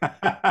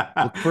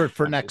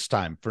for next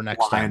time,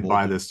 flying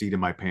by the seat of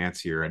my pants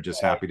here and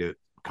just happy to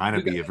kind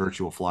of be a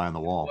virtual fly on the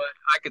wall.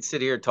 I could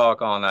sit here and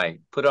talk all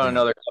night. Put on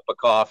another cup of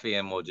coffee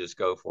and we'll just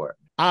go for it.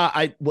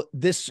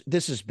 This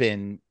has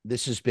been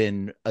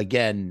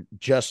again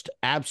just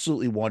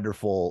absolutely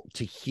wonderful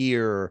to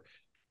hear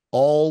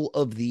all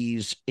of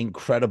these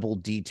incredible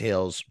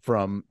details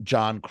from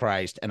John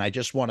Christ, and I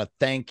just want to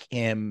thank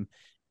him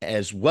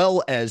as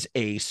well as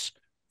Ace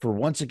for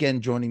once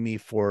again joining me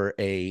for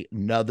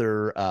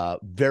another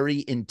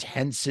very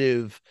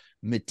intensive,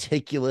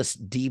 meticulous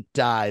deep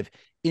dive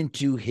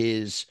into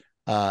his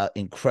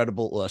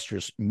incredible,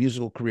 illustrious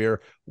musical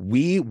career.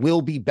 We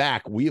will be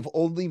back. We have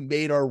only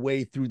made our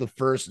way through the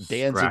first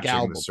Danzig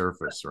album. The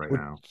surface right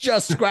now.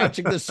 Just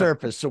scratching the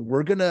surface. So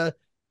we're gonna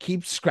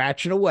keep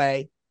scratching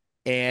away,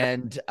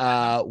 and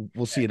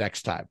we'll see you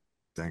next time.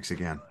 Thanks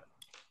again.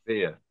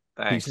 See ya.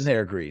 Thanks. Peace and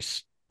hair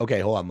grease. Okay,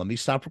 hold on. Let me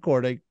stop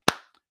recording.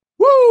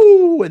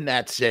 Woo! And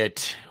that's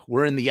it.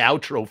 We're in the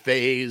outro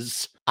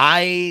phase.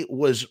 I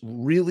was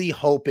really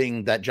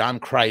hoping that John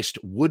Christ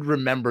would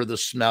remember the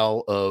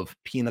smell of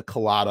pina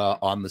colada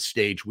on the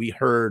stage. We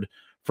heard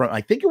from,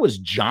 I think it was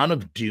John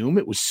of Doom.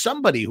 It was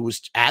somebody who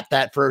was at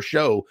that first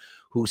show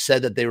who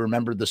said that they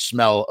remembered the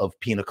smell of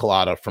pina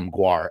colada from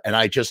Guar. And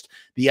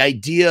the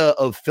idea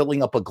of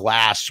filling up a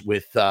glass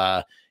with,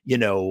 pina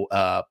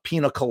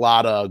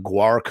colada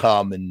Guar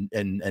cum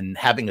and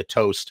having a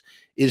toast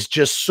is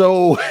just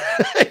so,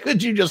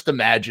 could you just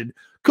imagine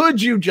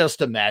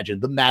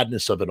the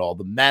madness of it all?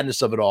 The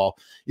madness of it all.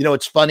 You know,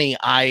 it's funny.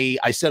 I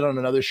said on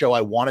another show, I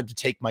wanted to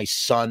take my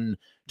son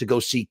to go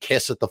see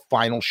Kiss at the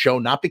final show,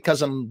 not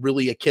because I'm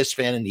really a Kiss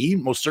fan, and he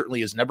most certainly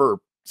has never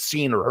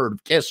seen or heard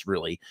of Kiss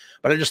really,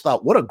 but I just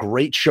thought, what a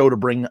great show to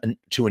bring an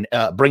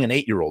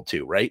 8-year-old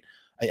to, right?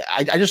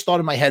 I just thought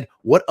in my head,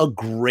 what a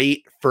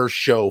great first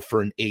show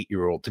for an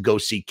 8-year-old to go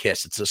see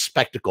Kiss. It's a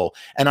spectacle.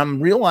 And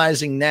I'm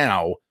realizing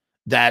now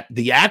that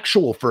the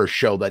actual first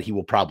show that he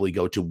will probably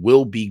go to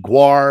will be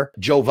Gwar.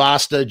 Joe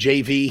Vasta,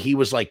 JV, he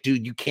was like,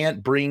 dude, you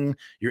can't bring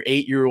your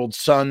 8-year-old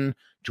son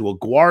to a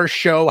Gwar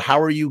show. How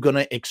are you going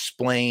to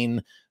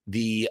explain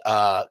the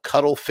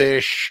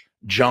cuttlefish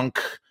junk,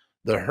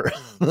 the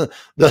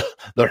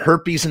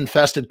herpes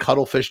infested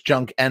cuttlefish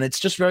junk? And it's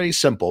just very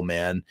simple,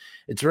 man.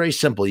 It's very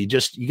simple. You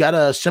got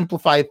to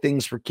simplify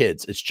things for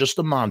kids. It's just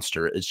a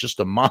monster. It's just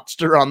a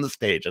monster on the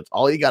stage. That's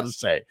all you got to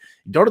say.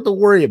 You don't have to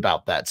worry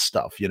about that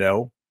stuff, you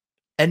know?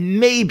 And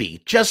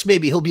maybe, just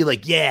maybe, he'll be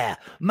like, yeah,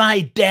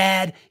 my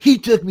dad, he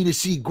took me to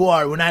see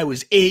Gwar when I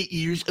was 8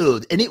 years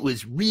old, and it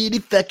was really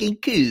fucking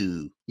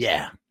cool.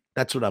 Yeah,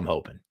 that's what I'm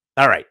hoping.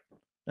 All right.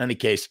 In any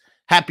case,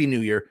 Happy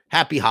New Year.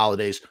 Happy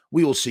holidays.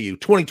 We will see you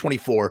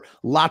 2024.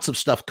 Lots of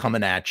stuff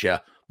coming at you.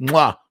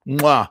 Mwah,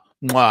 mwah,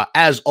 mwah.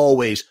 As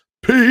always,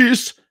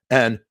 peace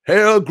and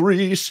hair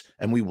grease,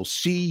 and we will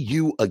see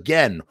you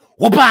again.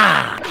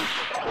 Whoopah!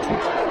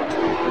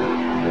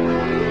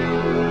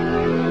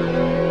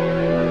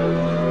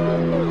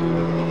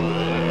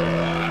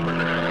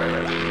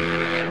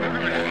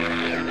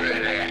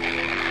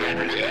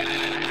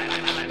 Yeah.